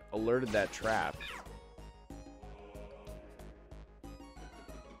 We alerted that trap.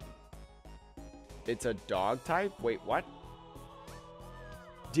 It's a dog type? Wait, what?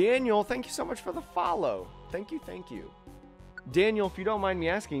 Daniel, thank you so much for the follow. Thank you, thank you. Daniel, if you don't mind me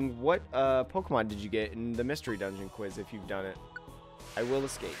asking, what Pokemon did you get in the Mystery Dungeon quiz if you've done it? I will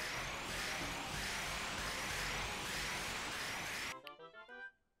escape.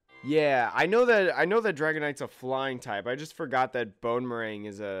 Yeah, I know that Dragonite's a flying type. I just forgot that Bone Meringue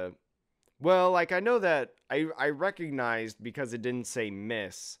is a... Well, like, I know that I recognized because it didn't say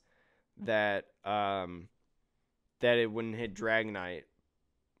miss that that it wouldn't hit Dragonite.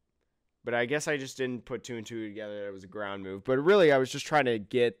 But I guess I just didn't put two and two together that it was a ground move. But really, I was just trying to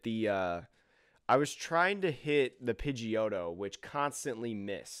get the I was trying to hit the Pidgeotto, which constantly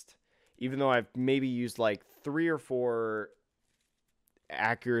missed. Even though I've maybe used like 3 or 4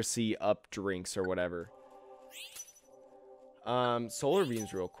 accuracy up drinks or whatever. Solar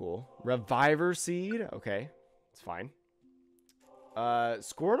Beam's real cool. Reviver Seed, okay, it's fine.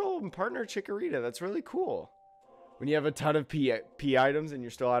 Squirtle and partner Chikorita, that's really cool. When you have a ton of P items and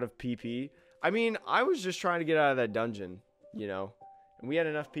you're still out of PP. I mean, I was just trying to get out of that dungeon, you know. And we had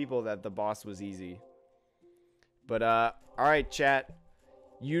enough people that the boss was easy. But alright, chat.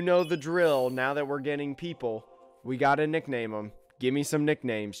 You know the drill. Now that we're getting people, we gotta nickname them. Give me some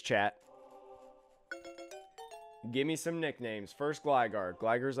nicknames, chat. Give me some nicknames. First, Gligar.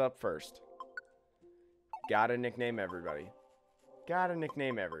 Gligar's up first. Gotta nickname everybody. Gotta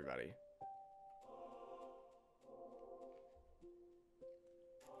nickname everybody.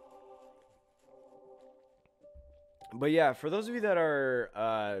 But yeah, for those of you that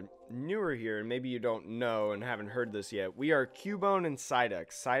are newer here, and maybe you don't know and haven't heard this yet, we are Cubone and Psyduck.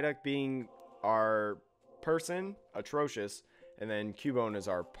 Psyduck being our person, Atrocious, and then Cubone is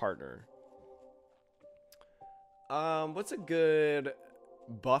our partner. What's a good...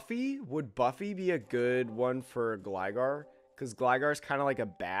 Buffy? Would Buffy be a good one for Gligar? Because Gligar's kind of like a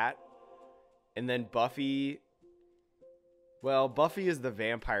bat. And then Buffy... Well, Buffy is the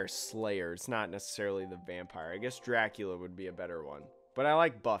vampire slayer. It's not necessarily the vampire. I guess Dracula would be a better one. But I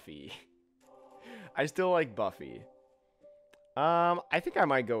like Buffy. I still like Buffy. I think I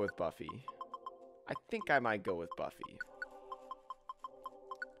might go with Buffy.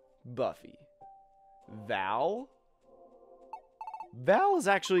 Buffy. Val? Val is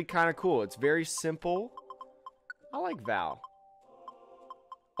actually kind of cool. It's very simple. I like Val.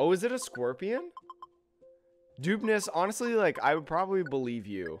 Oh, is it a Scorpion? Dubness, honestly, like, I would probably believe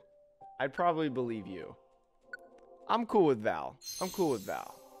you. I'd probably believe you. I'm cool with Val.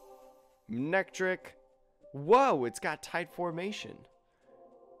 Nectric. Whoa, it's got tight formation.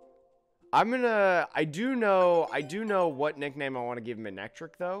 I do know what nickname I want to give him in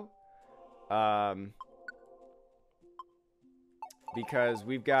Nectric, though. Because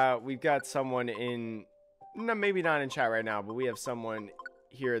we've got someone in, no, maybe not in chat right now, but we have someone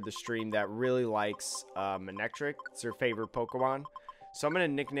here at the stream that really likes Manectric. It's their favorite Pokemon. So I'm gonna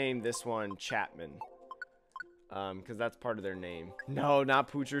nickname this one Chapman. Because that's part of their name. No,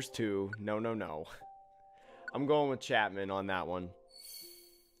 not Poochers 2. No. I'm going with Chapman on that one.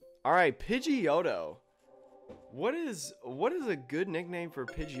 Alright, Pidgeotto. What is a good nickname for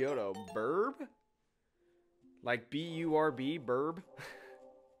Pidgeotto? Burb? Like B-U-R-B? Burb?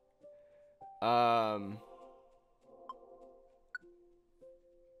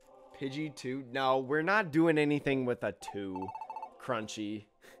 Pidgey 2? No, we're not doing anything with a 2. Crunchy.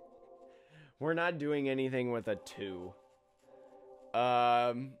 We're not doing anything with a 2. You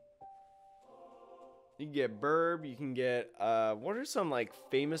can get Burb. You can get, what are some, like,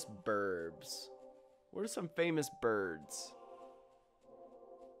 famous Burbs? What are some famous birds?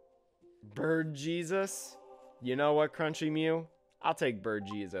 Bird Jesus? You know what, Crunchy Mew? I'll take Bird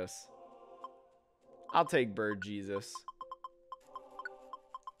Jesus.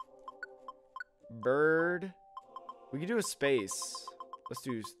 Bird. We could do a space. Let's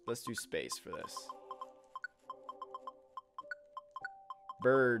do space for this.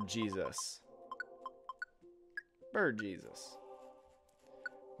 Bird Jesus.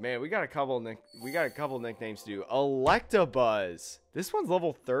 Man, we got a couple nicknames to do. Electabuzz. This one's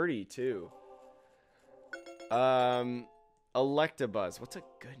level 30 too. Electabuzz. What's a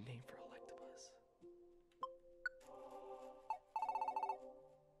good name for Electabuzz?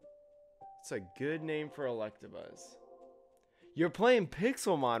 What's a good name for Electabuzz? You're playing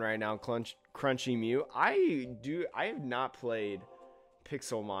Pixelmon right now, Crunchy Mew. I have not played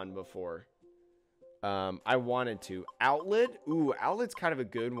Pixelmon before. I wanted to. Outlet? Ooh, Outlet's kind of a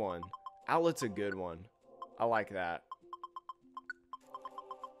good one. Outlet's a good one. I like that.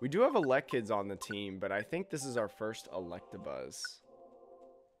 We do have Elect-Kids on the team, but I think this is our first Electabuzz.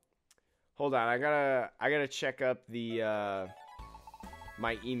 Hold on, I gotta check up the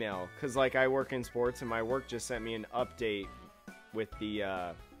my email, cause like I work in sports and my work just sent me an update with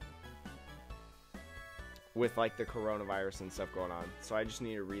the with like the coronavirus and stuff going on. So I just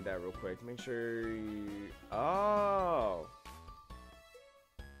need to read that real quick. Make sure you... Oh.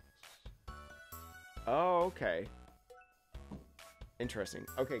 Oh, okay. Interesting.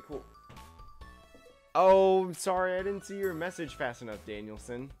 Okay, cool. Oh, sorry, I didn't see your message fast enough,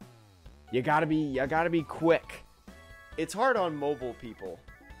 Danielson. You gotta be quick. It's hard on mobile people.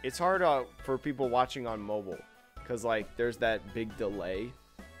 It's hard for people watching on mobile, cause like there's that big delay.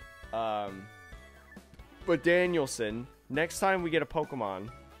 But Danielson, next time we get a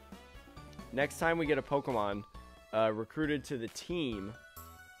Pokemon recruited to the team,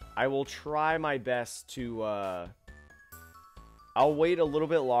 I will try my best to, I'll wait a little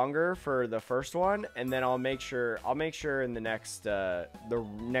bit longer for the first one, and then I'll make sure in the next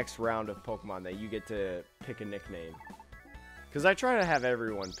round of Pokemon that you get to pick a nickname. Because I try to have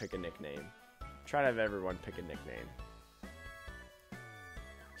everyone pick a nickname.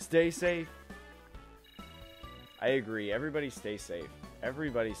 Stay safe. I agree. Everybody stay safe.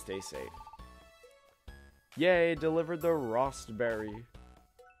 Everybody stay safe. Yay, delivered the Rostberry.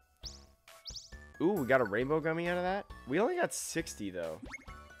 Ooh, we got a rainbow gummy out of that? We only got 60 though.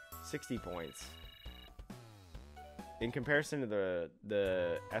 60 points. In comparison to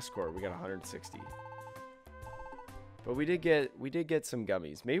the escort, we got 160. But we did get some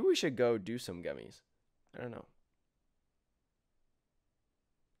gummies. Maybe we should go do some gummies. I don't know.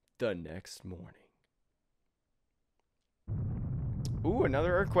 The next morning. Ooh,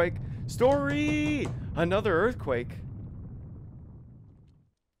 another earthquake. Story! Another earthquake.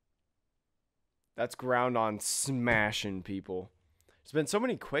 That's Groundon smashing people. There's been so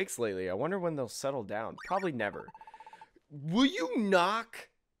many quakes lately. I wonder when they'll settle down. Probably never. Will you knock,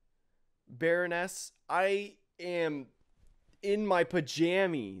 Baroness? I am in my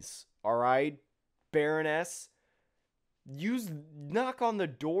pajamas. Alright, Baroness? Knock on the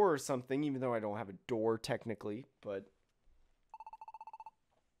door or something, even though I don't have a door technically, but...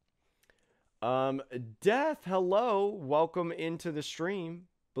 Death, hello. Welcome into the stream.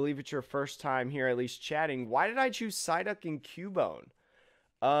 Believe it's your first time here, at least chatting. Why did I choose Psyduck and Cubone?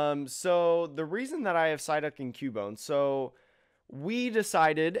 So the reason that I have Psyduck and Cubone, so we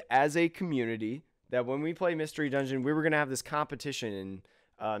decided as a community that when we play Mystery Dungeon, we were going to have this competition,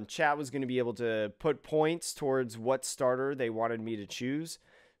 and chat was going to be able to put points towards what starter they wanted me to choose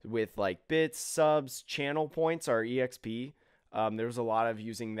with like bits, subs, channel points, or EXP. There was a lot of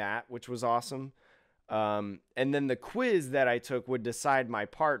using that, which was awesome. And then the quiz that I took would decide my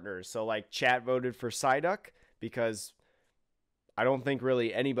partners. So like chat voted for Psyduck because I don't think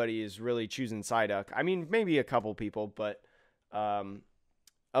really anybody is really choosing Psyduck. I mean, maybe a couple people, but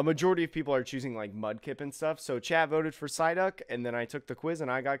a majority of people are choosing like Mudkip and stuff. So chat voted for Psyduck, and then I took the quiz and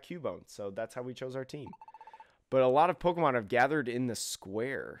I got Cubone. So that's how we chose our team. But a lot of Pokemon have gathered in the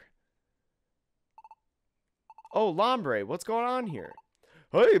square. Oh, Lombre, what's going on here?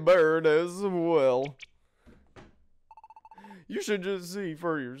 Hey, Baroness, well, you should just see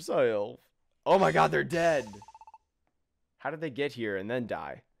for yourself. Oh my god, they're dead. How did they get here and then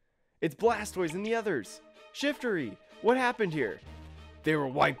die? It's Blastoise and the others. Shiftery, what happened here? They were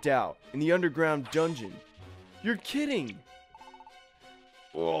wiped out in the underground dungeon. You're kidding.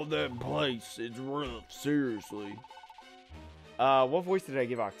 Oh, that place is rough, seriously. What voice did I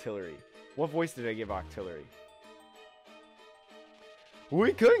give Octillery?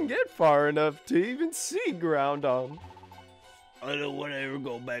 We couldn't get far enough to even see Groundon. I don't want to ever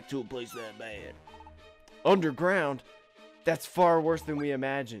go back to a place that bad. Underground? That's far worse than we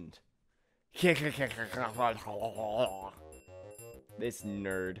imagined. This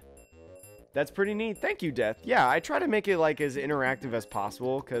nerd. That's pretty neat. Thank you, Death. Yeah, I try to make it like as interactive as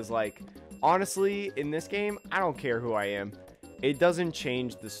possible, because like, honestly, in this game, I don't care who I am. It doesn't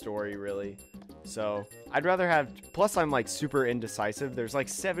change the story, really. So I'd rather have, plus I'm like super indecisive. There's like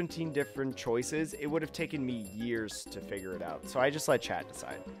 17 different choices. It would have taken me years to figure it out. So I just let chat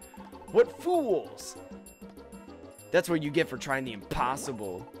decide. What fools! That's what you get for trying the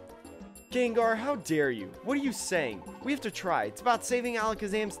impossible. Gengar, how dare you? What are you saying? We have to try. It's about saving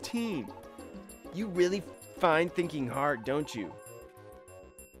Alakazam's team. You really find thinking hard, don't you?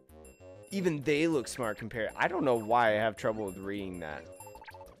 Even they look smart compared. I don't know why I have trouble with reading that.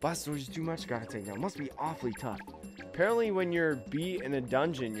 Blastoise is too much, gotta take down. Must be awfully tough. Apparently when you're beat in a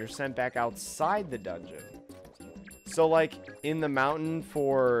dungeon, you're sent back outside the dungeon. So like in the mountain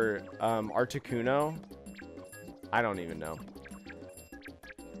for Articuno, I don't even know.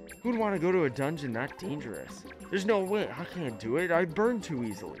 Who'd want to go to a dungeon that dangerous? There's no way, I can't do it. I burn too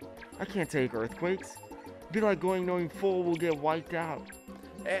easily. I can't take earthquakes. It'd be like going knowing full we'll get wiped out.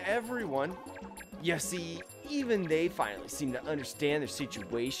 Everyone, you see, even they finally seem to understand their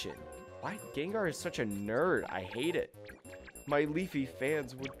situation. Why? Gengar is such a nerd. I hate it. My leafy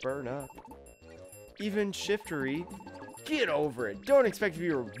fans would burn up. Even Shiftery, get over it. Don't expect to be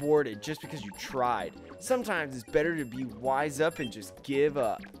rewarded just because you tried. Sometimes it's better to be wise up and just give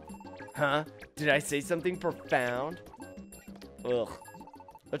up. Huh? Did I say something profound? Ugh.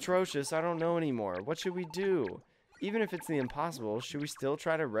 Atrocious, I don't know anymore. What should we do? Even if it's the impossible, should we still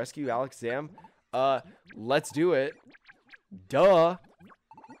try to rescue Alakazam? Let's do it. Duh.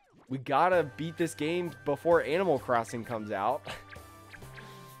 We gotta beat this game before Animal Crossing comes out.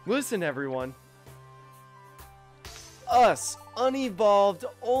 Listen, everyone. Us, unevolved,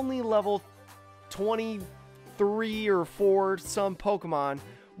 only level 23 or 4 some Pokemon,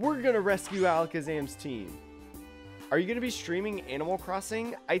 we're gonna rescue Alakazam's team. Are you gonna be streaming Animal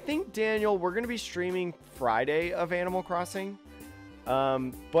Crossing? I think, Daniel, we're gonna be streaming Friday of Animal Crossing.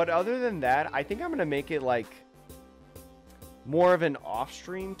 But other than that, I think I'm gonna make it like more of an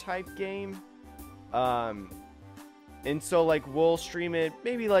off-stream type game. And so like we'll stream it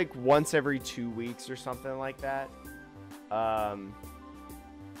maybe like once every 2 weeks or something like that.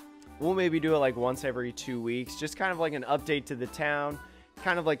 We'll maybe do it like once every 2 weeks, just kind of like an update to the town,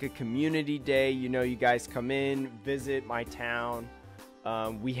 kind of like a community day. You know, you guys come in, visit my town,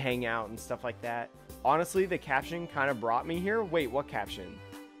 we hang out and stuff like that. Honestly, the caption kind of brought me here. Wait, what caption?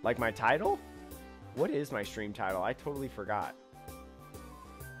 Like my title? What is my stream title? I totally forgot.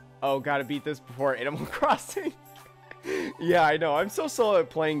 Oh, gotta beat this before Animal Crossing. Yeah, I know. I'm so slow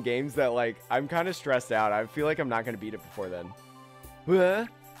at playing games that, like, I'm kind of stressed out. I feel like I'm not gonna beat it before then. Huh?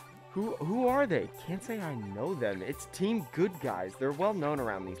 Who are they? Can't say I know them. It's Team Good Guys. They're well known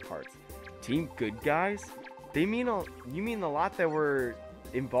around these parts. Team Good Guys? You mean the lot that were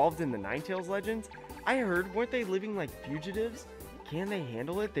involved in the Ninetales legends? I heard, weren't they living like fugitives? Can they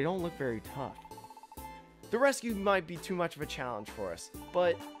handle it? They don't look very tough. The rescue might be too much of a challenge for us,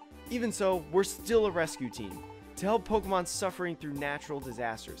 but even so, we're still a rescue team to help Pokemon suffering through natural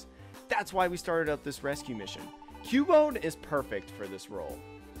disasters. That's why we started up this rescue mission. Cubone is perfect for this role.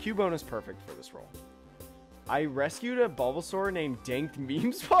 Cubone is perfect for this role. I rescued a Bulbasaur named Danked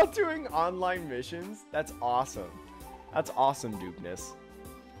Memes while doing online missions. That's awesome. That's awesome, Dukeness.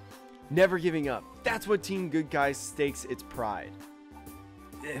 Never giving up. That's what Team Good Guys stakes its pride.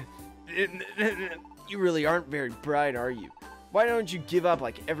 You really aren't very bright, are you? Why don't you give up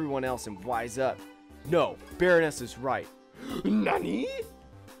like everyone else and wise up? No, Baroness is right. Nani?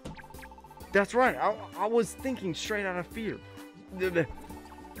 That's right. I was thinking straight out of fear.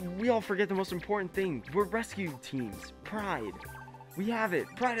 We all forget the most important thing. We're rescue teams. Pride. We have it.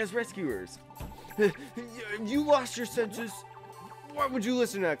 Pride as rescuers. You lost your senses? Why would you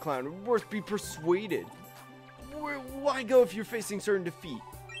listen to that clown? Worse, be persuaded. Why go if you're facing certain defeat?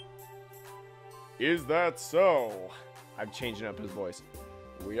 Is that so? I'm changing up his voice.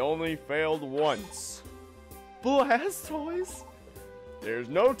 We only failed once. Blastoise? There's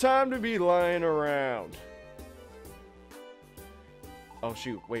no time to be lying around. Oh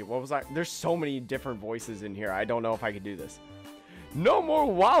shoot, wait, what was I? There's so many different voices in here. I don't know if I could do this. No more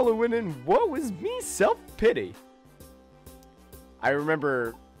wallowing in woe is me self-pity. I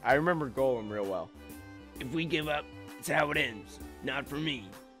remember Golem real well. If we give up, it's how it ends. Not for me.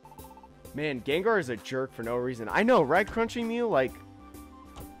 Man, Gengar is a jerk for no reason. I know, right, Crunchy Mew? Like,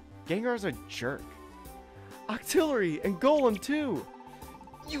 Gengar's a jerk. Octillery and Golem too.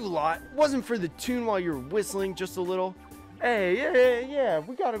 You lot, wasn't for the tune while you were whistling just a little. Hey, yeah,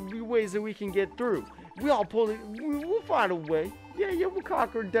 we gotta be ways that we can get through. We all pull it, we'll find a way. Yeah, we'll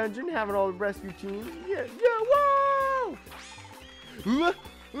conquer a dungeon, having all the rescue teams. Yeah, whoa!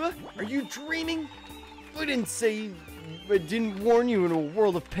 Are you dreaming? I didn't say, I didn't warn you in a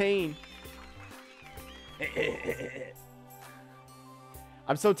world of pain.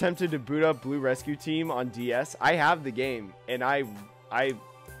 I'm so tempted to boot up Blue Rescue Team on DS. I have the game, and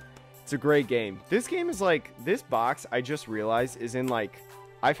it's a great game. This game is like, this box, I just realized, is in like,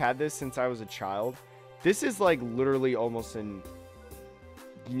 I've had this since I was a child. This is like literally almost in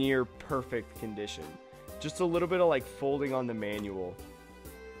near perfect condition. Just a little bit of like folding on the manual.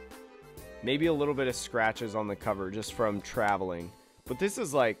 Maybe a little bit of scratches on the cover just from traveling. But this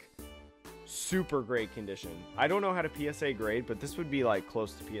is like super great condition. I don't know how to PSA grade, but this would be like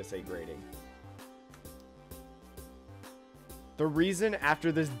close to PSA grading. The reason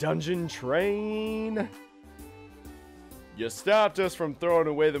after this dungeon train. You stopped us from throwing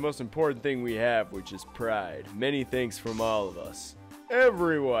away the most important thing we have, which is pride. Many thanks from all of us.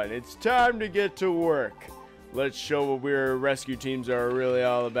 Everyone, it's time to get to work. Let's show what we're rescue teams are really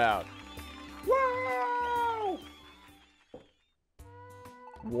all about. Wow!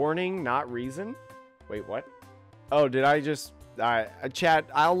 Warning, not reason? Wait, what? Oh, did I just... chat,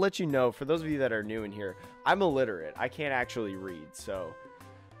 I'll let you know, for those of you that are new in here, I'm illiterate. I can't actually read, so...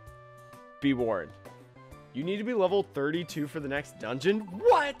 be warned. You need to be level 32 for the next dungeon?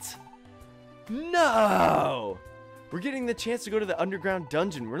 What? No! We're getting the chance to go to the underground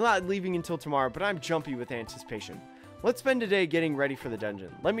dungeon. We're not leaving until tomorrow, but I'm jumpy with anticipation. Let's spend today getting ready for the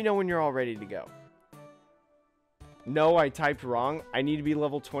dungeon. Let me know when you're all ready to go. No, I typed wrong. I need to be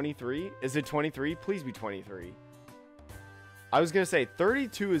level 23. Is it 23? Please be 23. I was going to say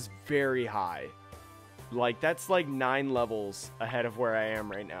 32 is very high. Like, that's like 9 levels ahead of where I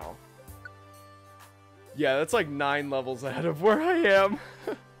am right now. Yeah, that's like 9 levels ahead of where I am.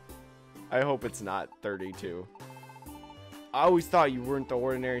 I hope it's not 32. I always thought you weren't the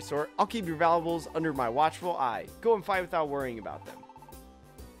ordinary sort. I'll keep your valuables under my watchful eye. Go and fight without worrying about them.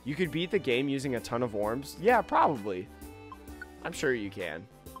 You could beat the game using a ton of worms? Yeah, probably. I'm sure you can.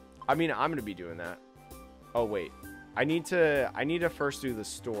 I mean, I'm going to be doing that. Oh, wait. I need to first do the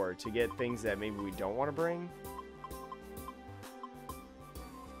store to get things that maybe we don't want to bring.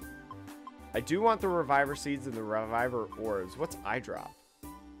 I do want the reviver seeds and the reviver orbs. What's eye drop?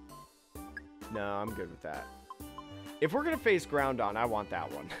 No, I'm good with that. If we're going to face Groundon, I want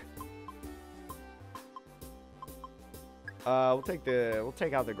that one. We'll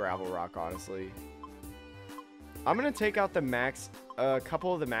take out the gravel rock, honestly. I'm going to take out the max, a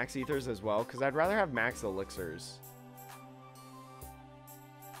couple of the max ethers as well, because I'd rather have max elixirs.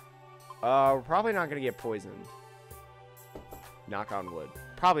 We're probably not going to get poisoned. Knock on wood.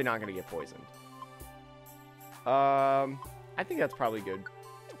 Probably not going to get poisoned. I think that's probably good.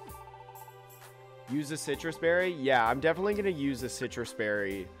 Use a citrus berry? Yeah, I'm definitely going to use a citrus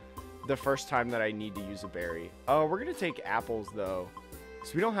berry the first time that I need to use a berry. Oh, we're going to take apples, though.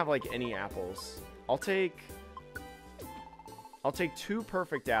 So we don't have, like, any apples. I'll take 2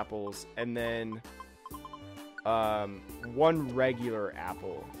 perfect apples and then 1 regular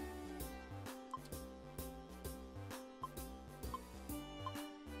apple.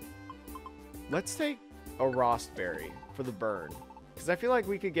 Let's take a Rost berry for the burn, because I feel like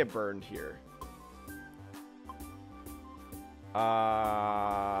we could get burned here.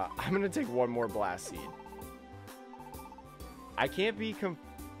 I'm going to take 1 more blast seed. I can't be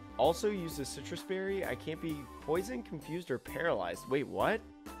also use a citrus berry. I can't be poisoned, confused, or paralyzed. Wait, what?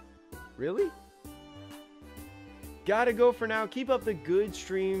 Really? Gotta go for now. Keep up the good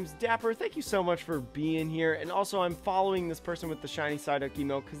streams. Dapper, thank you so much for being here. And also, I'm following this person with the shiny Psyduck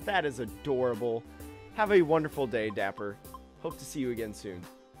emote because that is adorable. Have a wonderful day, Dapper. Hope to see you again soon.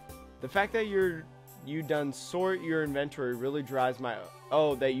 The fact that you done sort your inventory really drives my...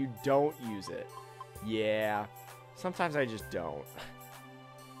 Oh, that you don't use it. Yeah. Sometimes I just don't.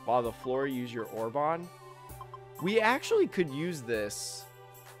 While the floor, use your Orbon. We actually could use this...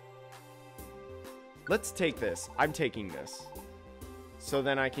 Let's take this. I'm taking this. So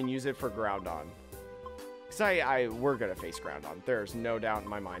then I can use it for Groundon. Because we're going to face Groundon. There's no doubt in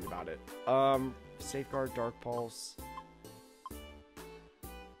my mind about it. Safeguard, Dark Pulse.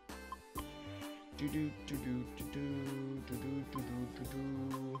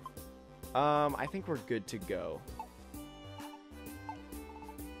 I think we're good to go.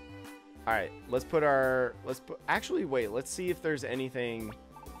 Alright, actually, wait, let's see if there's anything...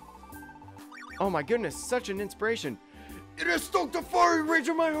 Oh my goodness, such an inspiration. It has stoked the fiery rage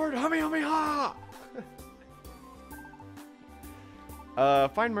of my heart. Hummy, hummy, ha!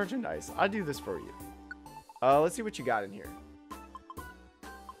 Find merchandise. I'll do this for you. Let's see what you got in here.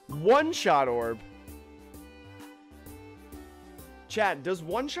 One-shot orb. Chat, does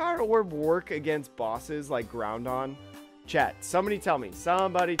one-shot orb work against bosses like Groundon? Chat, somebody tell me.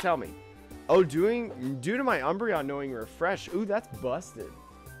 Somebody tell me. Oh, due to my Umbreon knowing refresh. Ooh, that's busted.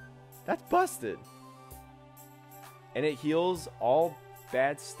 That's busted. And it heals all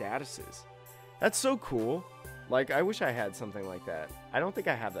bad statuses. That's so cool. Like, I wish I had something like that. I don't think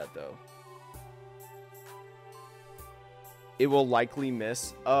I have that, though. It will likely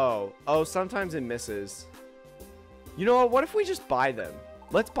miss. Oh, sometimes it misses. You know what? What if we just buy them?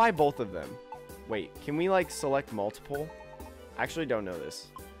 Let's buy both of them. Wait, can we, like, select multiple? I actually don't know this.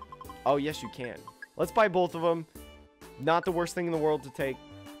 Oh, yes, you can. Let's buy both of them. Not the worst thing in the world to take.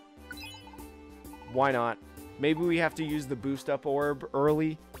 Why not? Maybe we have to use the boost up orb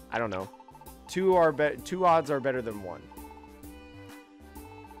early. I don't know. Two odds are better than one.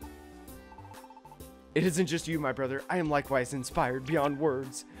 It isn't just you, my brother. I am likewise inspired beyond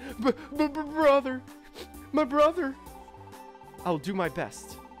words. Brother. My brother. I'll do my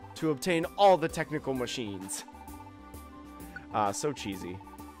best to obtain all the technical machines. So cheesy.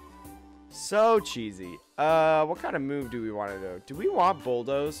 So cheesy. What kind of move do we want to do? Do we want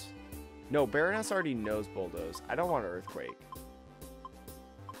Bulldoze? No, Baroness already knows Bulldoze. I don't want Earthquake.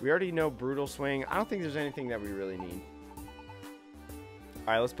 We already know Brutal Swing. I don't think there's anything that we really need.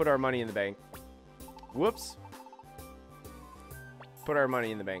 Alright, let's put our money in the bank. Whoops. Put our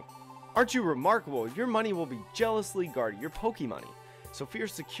money in the bank. Aren't you remarkable? Your money will be jealously guarded. Your Poke-money. So feel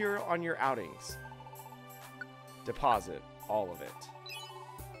secure on your outings. Deposit all of it.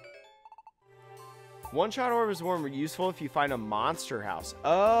 One-shot orb is more useful if you find a monster house.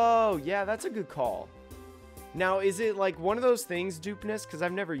 Oh, yeah, that's a good call. Now, is it like one of those things, Dupeness? Because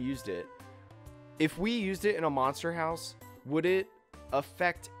I've never used it. If we used it in a monster house, would it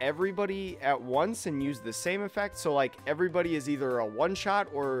affect everybody at once and use the same effect? So, like, everybody is either a one-shot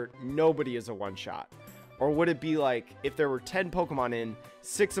or nobody is a one-shot. Or would it be like, if there were 10 Pokemon in,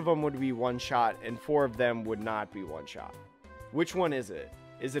 6 of them would be one-shot and 4 of them would not be one-shot? Which one is it?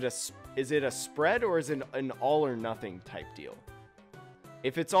 Is it a spread or is it an all or nothing type deal?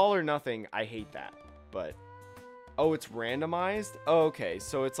 If it's all or nothing, I hate that. But oh, it's randomized? Oh, okay,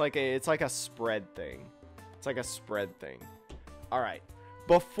 so it's like a spread thing. It's like a spread thing. All right.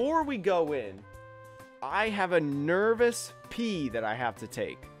 Before we go in, I have a nervous pee that I have to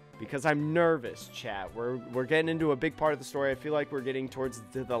take because I'm nervous, chat. We're getting into a big part of the story. I feel like we're getting towards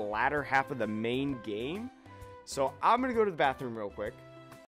the latter half of the main game. So I'm going to go to the bathroom real quick.